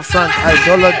Brother Frank,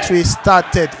 idolatry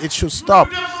started. It should stop.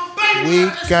 We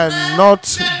cannot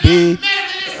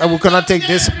take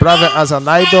this brother as an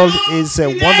idol. He's a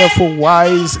wonderful,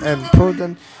 wise, and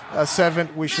prudent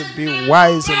servant. We should be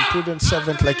wise and prudent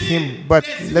servant like him. But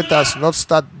let us not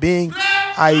start being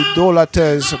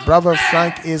idolaters. Brother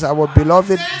Frank is our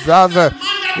beloved brother.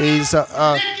 He is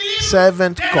a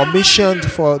servant commissioned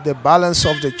for the balance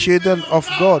of the children of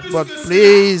God. But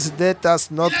please let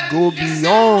us not go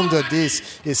beyond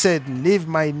this. He said, leave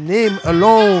my name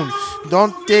alone.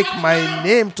 Don't take my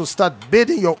name to start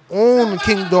building your own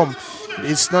kingdom.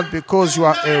 It's not because you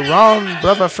are around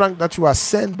Brother Frank that you are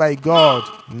sent by God.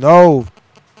 No.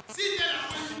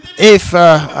 If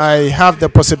I have the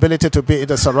possibility to be in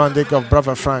the surrounding of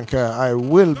Brother Frank, I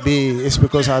will be. It's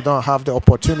because I don't have the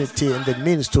opportunity and the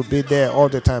means to be there all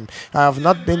the time. I have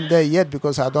not been there yet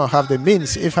because I don't have the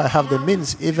means. If I have the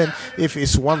means, even if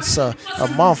it's once a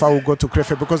month, I will go to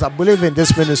Krefeld, because I believe in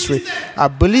this ministry. I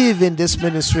believe in this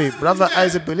ministry. Brother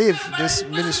Isaac believes this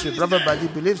ministry. Brother Badi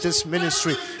believes this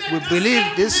ministry. We believe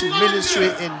this ministry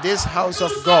in this house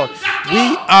of God.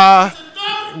 We are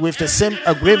with the same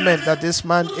agreement that this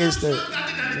man is the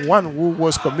one who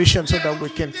was commissioned so that we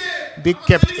can be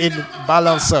kept in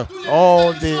balance.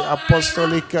 All the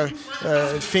apostolic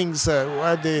things,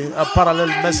 the parallel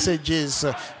messages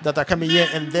that are coming here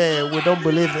and there, we don't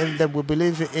believe in them. We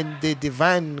believe in the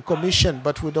divine commission,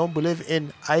 but we don't believe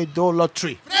in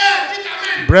idolatry.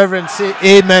 Brethren, say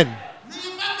amen.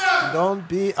 Don't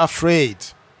be afraid.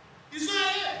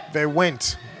 They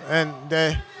went and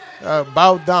they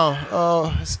bowed down.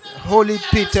 Holy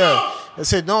Peter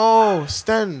said, no,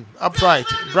 stand upright.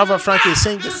 Brother Frank is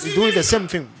saying, doing the same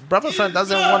thing. Brother Frank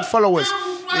doesn't want followers.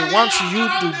 He wants you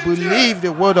to believe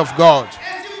the word of God.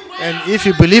 And if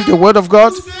you believe the word of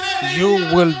God, you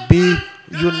will be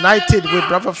united with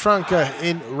Brother Frank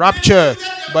in rapture.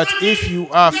 But if you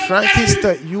are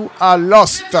Frankist, you are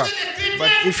lost. But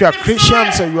if you are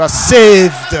Christians, you are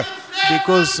saved.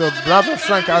 Because Brother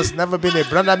Frank has never been a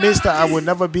Branhamist, I will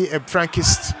never be a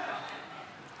Frankist.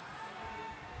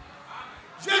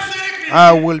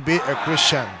 I will be a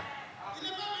Christian.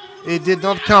 He did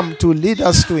not come to lead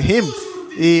us to him.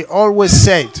 He always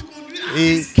said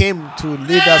he came to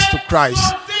lead us to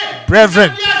Christ.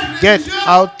 Brethren, get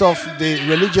out of the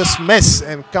religious mess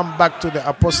and come back to the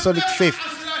apostolic faith.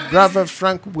 Brother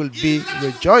Frank will be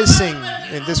rejoicing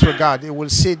in this regard. He will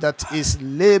say that his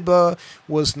labor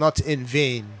was not in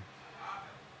vain.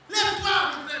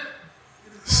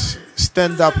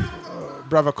 Stand up,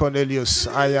 Brother Cornelius.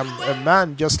 I am a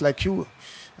man just like you.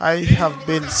 I have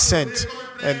been sent.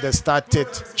 And they started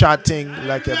chatting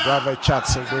like a brother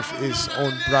chats with his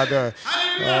own brother,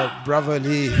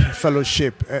 brotherly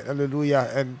fellowship. Hallelujah.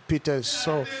 And Peter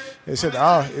saw, he said,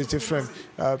 it's different.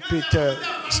 Peter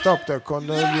stopped.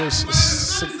 Cornelius,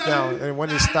 sit down. And when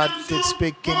he started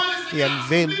speaking, he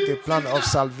unveiled the plan of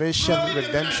salvation,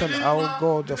 redemption, how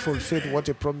God fulfilled what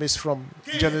he promised from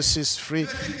Genesis 3,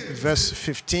 verse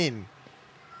 15.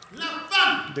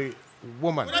 The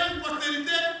woman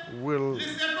will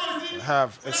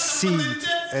have a seed,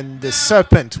 and the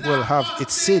serpent will have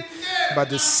its seed, but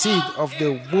the seed of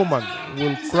the woman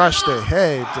will crush the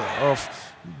head of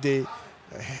the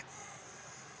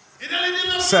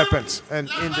serpent. And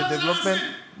in the development,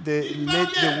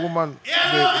 the woman,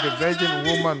 the virgin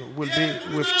woman will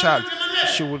be with child.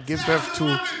 She will give birth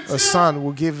to a son.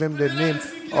 Will give him the name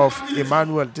of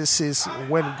Emmanuel. This is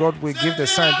when God will give the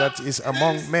sign that is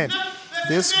among men.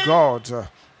 This God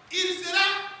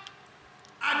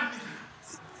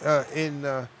in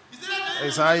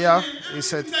Isaiah, he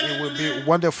said it will be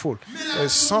wonderful. A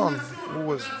son who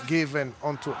was given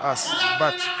unto us,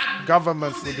 but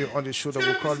government will be on the shoulder.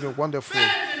 We call him wonderful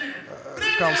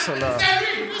Counselor,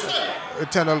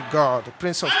 Eternal God,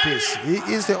 Prince of Peace. He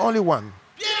is the only one.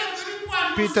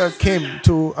 Peter came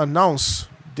to announce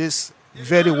this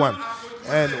very one.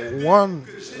 And one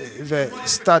they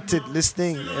started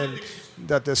listening, and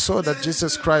that they saw that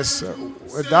Jesus Christ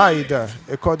died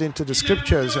according to the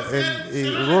scriptures, and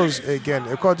he rose again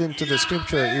according to the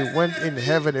scripture. He went in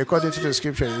heaven according to the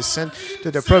scripture. He sent to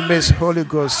the promised Holy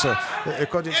Ghost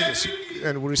according to the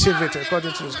and we receive it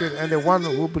according to the scripture. And the one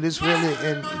who believes really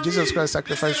in Jesus Christ's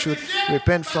sacrifice should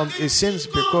repent from his sins,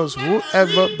 because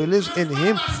whoever believes in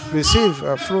him receive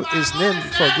through his name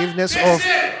forgiveness of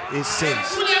his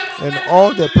sins. And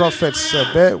all the prophets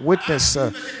bear witness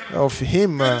of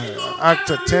him. Act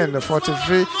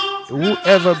 10:43.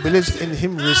 Whoever believes in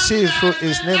him receive through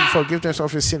his name forgiveness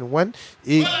of his sin. When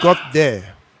he got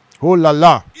there, oh la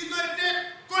la,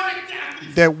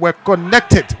 they were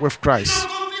connected with Christ.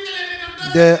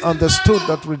 They understood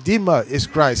that Redeemer is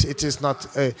Christ. It is not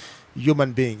a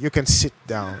human being. You can sit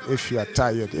down if you are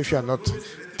tired. If you are not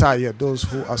tired, those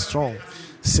who are strong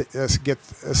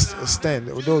stand.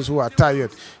 Those who are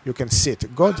tired, you can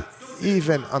sit. God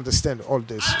even understand all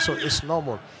this, so it's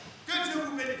normal.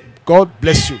 God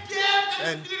bless you.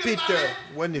 And Peter,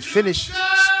 when he finished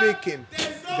speaking,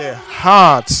 the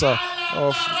hearts of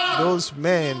those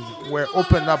men were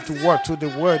opened up to what? To the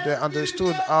word. They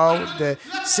understood how the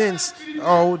sins,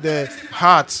 how the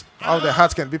hearts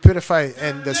can be purified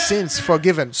and the sins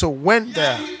forgiven. So when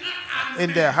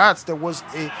in their hearts there was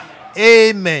a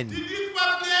amen.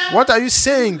 What are you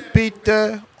saying,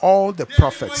 Peter? All the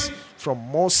prophets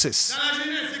from Moses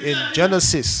in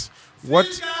Genesis, what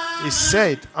is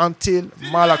said until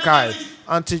Malachi,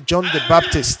 until John the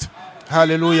Baptist,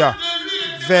 hallelujah,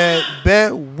 they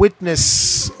bear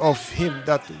witness of him,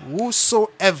 that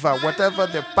whosoever, whatever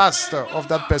the pastor of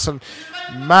that person,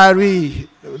 Mary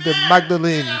of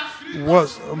Magdalene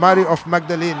was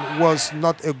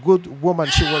not a good woman.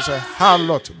 She was a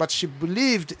harlot, but she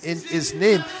believed in his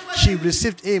name. She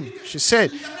received him. She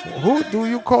said, who do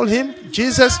you call him?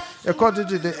 Jesus. According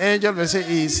to the angel, they say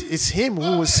it's him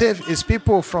who will save his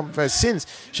people from their sins.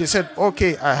 She said,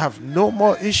 okay, I have no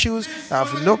more issues. I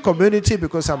have no community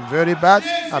because I'm very bad.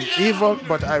 I'm evil,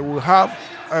 but I will have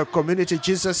a community.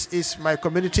 Jesus is my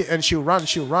community. And she ran.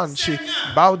 She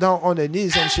bowed down on her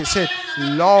knees and she said,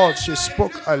 Lord. She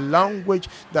spoke a language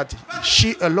that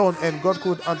she alone and God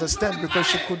could understand, because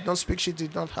she could not speak. She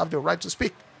did not have the right to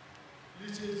speak.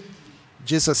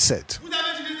 Jesus said,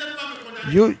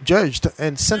 you judged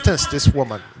and sentenced this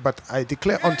woman, but I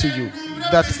declare unto you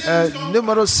that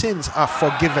numerous sins are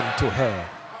forgiven to her.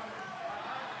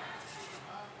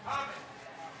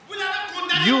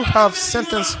 You have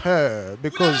sentenced her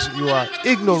because you are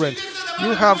ignorant.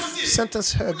 You have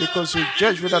sentenced her because you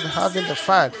judged without having the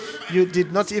file. You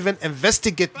did not even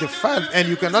investigate the file, and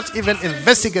you cannot even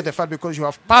investigate the file because you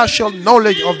have partial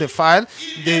knowledge of the file.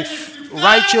 The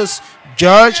righteous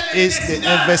judge is the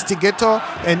investigator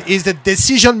and is the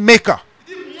decision maker.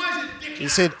 He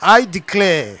said, I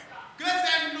declare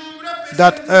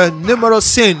that numerous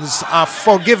sins are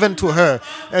forgiven to her.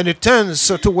 And he turns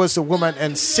towards the woman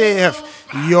and saith,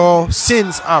 your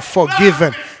sins are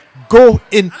forgiven. Go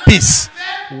in peace.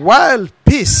 While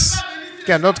peace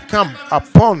cannot come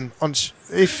upon,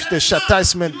 if the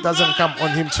chastisement doesn't come on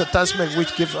him, chastisement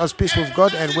which gives us peace with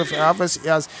God and with others, he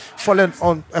has fallen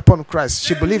upon Christ.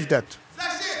 She believed that.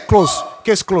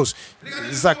 Case closed.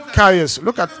 Zacchaeus,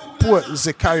 look at poor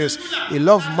Zacchaeus. He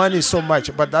loved money so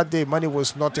much, but that day money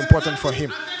was not important for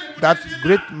him. That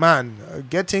great man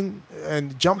getting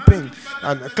and jumping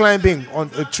and climbing on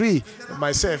a tree.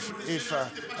 Myself,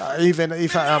 even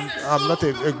if I'm not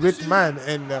a great man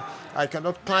and I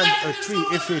cannot climb a tree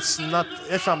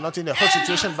if I'm not in a hot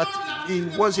situation, but he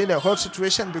was in a hot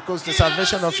situation because the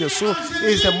salvation of your soul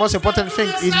is the most important thing.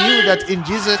 He knew that in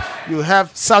Jesus you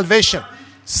have salvation.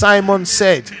 Simon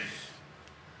said,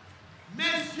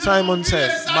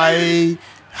 my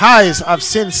eyes have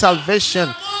seen salvation.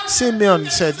 Simeon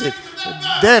said it.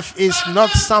 Death is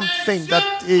not something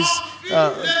that is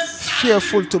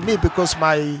fearful to me because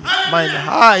my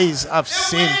eyes have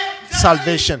seen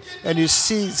salvation. And you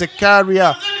see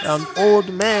Zechariah, an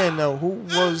old man who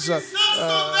was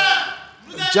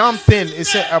jumping. He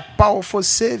said, a powerful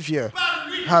Savior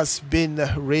has been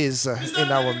raised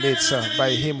in our midst. By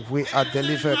him we are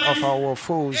delivered of our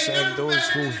foes and those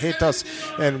who hate us.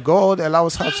 And God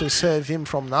allows us to serve him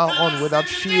from now on without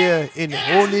fear, in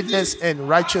holiness and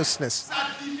righteousness.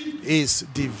 Is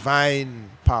divine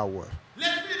power.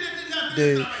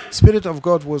 The Spirit of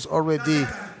God was already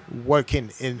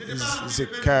working in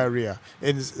Zacharias.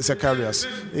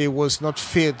 It was not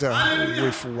filled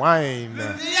with wine.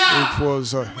 It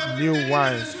was new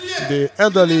wine. The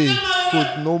elderly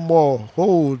could no more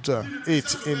hold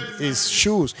it in his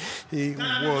shoes. He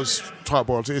was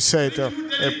troubled. He said, a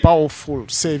powerful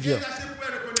Savior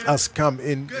has come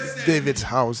in David's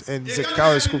house, and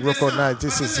Zacchaeus could recognize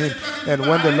this is him. And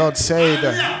when the Lord said,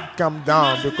 come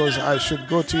down because I should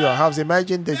go to your house,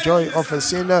 imagine the joy of a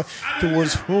sinner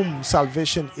towards whom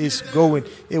salvation is going.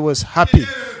 He was happy.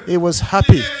 He was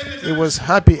happy. He was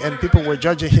happy, and people were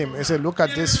judging him. He said, look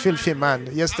at this filthy man.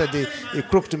 Yesterday he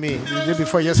crooked me. The day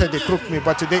before yesterday he crooked me,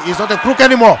 but today he's not a crook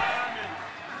anymore.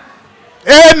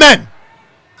 Amen.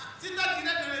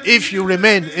 If you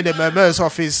remain in the murmurs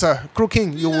of his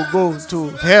crooking, you will go to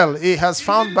hell. He has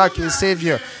found back his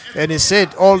Savior, and he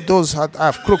said, all those that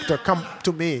have crooked, come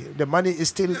to me. The money is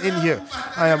still in here.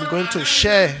 I am going to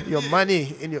share your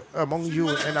money among you,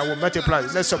 and I will multiply.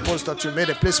 Let's suppose that you made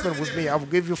a placement with me. I will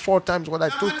give you 4 times what I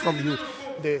took from you.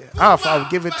 The half I will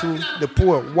give it to the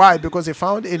poor. Why? Because they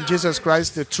found in Jesus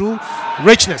Christ the true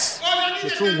richness,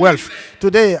 the true wealth.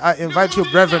 Today, I invite you,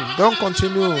 brethren, don't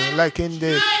continue like in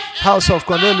the house of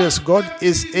Cornelius. God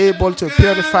is able to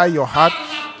purify your heart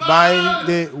by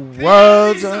the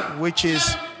word which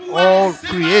is all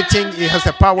creating. He has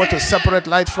the power to separate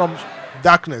light from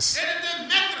darkness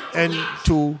and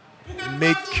to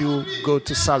make you go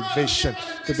to salvation,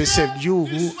 to be saved. You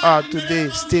who are today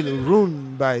still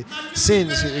ruined by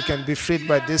sins, you can be freed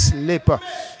by this leper.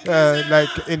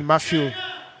 Like in Matthew,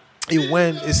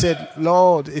 he said,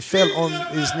 Lord, he fell on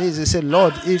his knees. He said,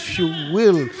 Lord, if you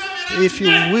will,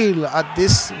 at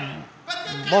this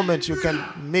moment, you can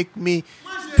make me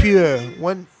pure.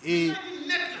 When he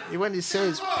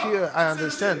says pure, I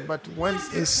understand. But when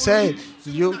he said,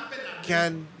 you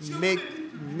can make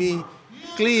me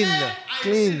clean,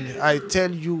 I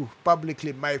tell you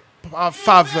publicly, my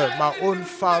own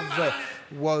father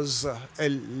was a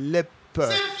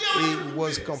leper. He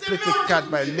was completely cut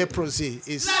by leprosy.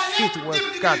 His feet were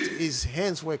cut, his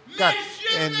hands were cut,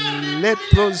 and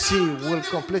leprosy will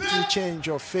completely change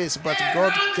your face. But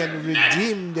God can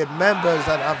redeem the members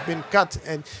that have been cut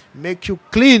and make you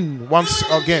clean once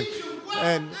again.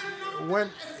 And when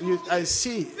I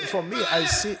see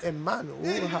a man who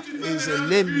is a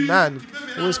lame man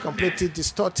who is completely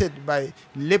distorted by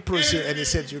leprosy, and he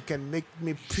said, you can make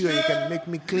me pure, you can make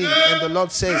me clean. And the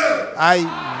Lord says,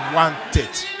 I want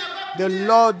it. The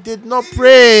Lord did not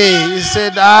pray. He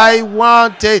said, I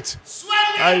want it.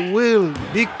 I will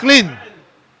be clean.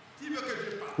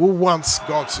 Who wants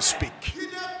God to speak?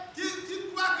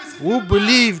 Who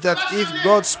believes that if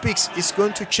God speaks, it's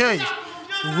going to change?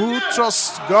 Who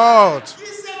trusts God?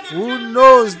 Who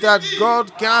knows that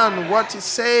God can what He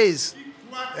says?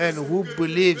 And who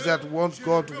believes that what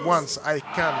God wants, I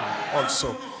can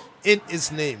also. In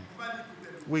His name,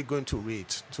 we're going to read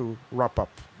to wrap up.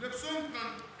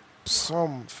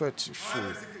 Psalm 33,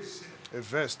 a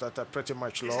verse that I pretty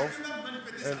much love.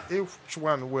 And each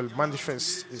one will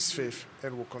manifest his faith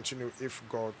and will continue if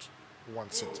God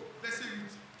wants it.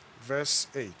 Verse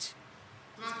 8.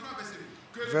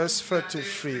 Verse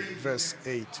 33, verse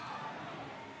 8.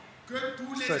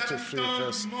 33,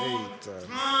 verse 8.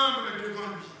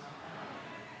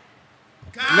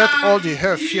 Let all the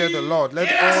earth fear the Lord. Let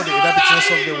all the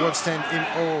inhabitants of the world stand in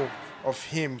awe of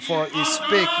Him. For He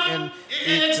spake and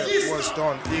it was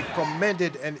done. He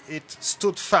commanded and it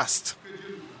stood fast.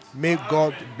 May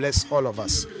God bless all of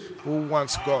us. Who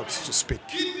wants God to speak?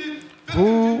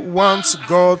 Who wants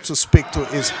God to speak to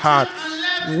his heart?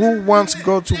 Who wants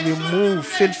God to remove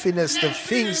filthiness, the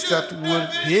things that will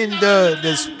hinder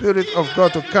the Spirit of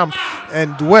God to come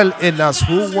and dwell in us?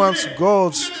 Who wants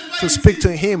God to speak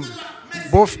to him,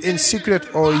 both in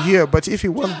secret or here? But if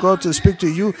you want God to speak to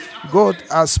you, God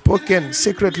has spoken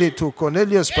secretly to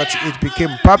Cornelius, but it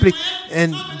became public,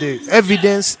 and the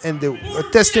evidence and the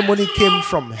testimony came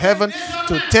from heaven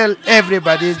to tell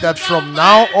everybody that from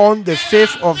now on the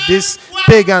faith of this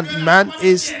pagan man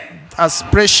is as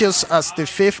precious as the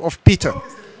faith of Peter.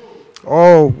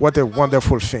 Oh, what a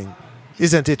wonderful thing.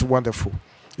 Isn't it wonderful?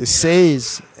 It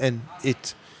says and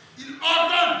it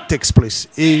takes place.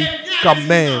 He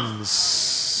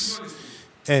commands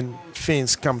and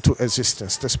things come to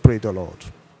existence. Let's pray the Lord.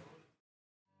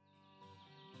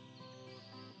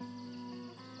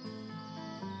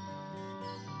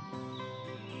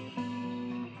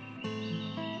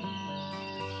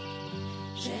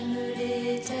 J'aime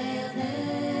l'Éternel,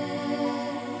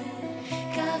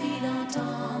 car il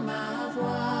entend ma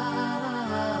voix.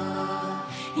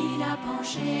 Il a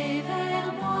penché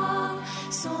vers moi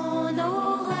son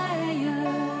oreille,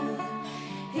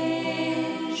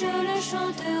 et je le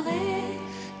chanterai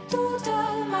toute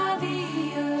ma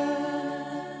vie.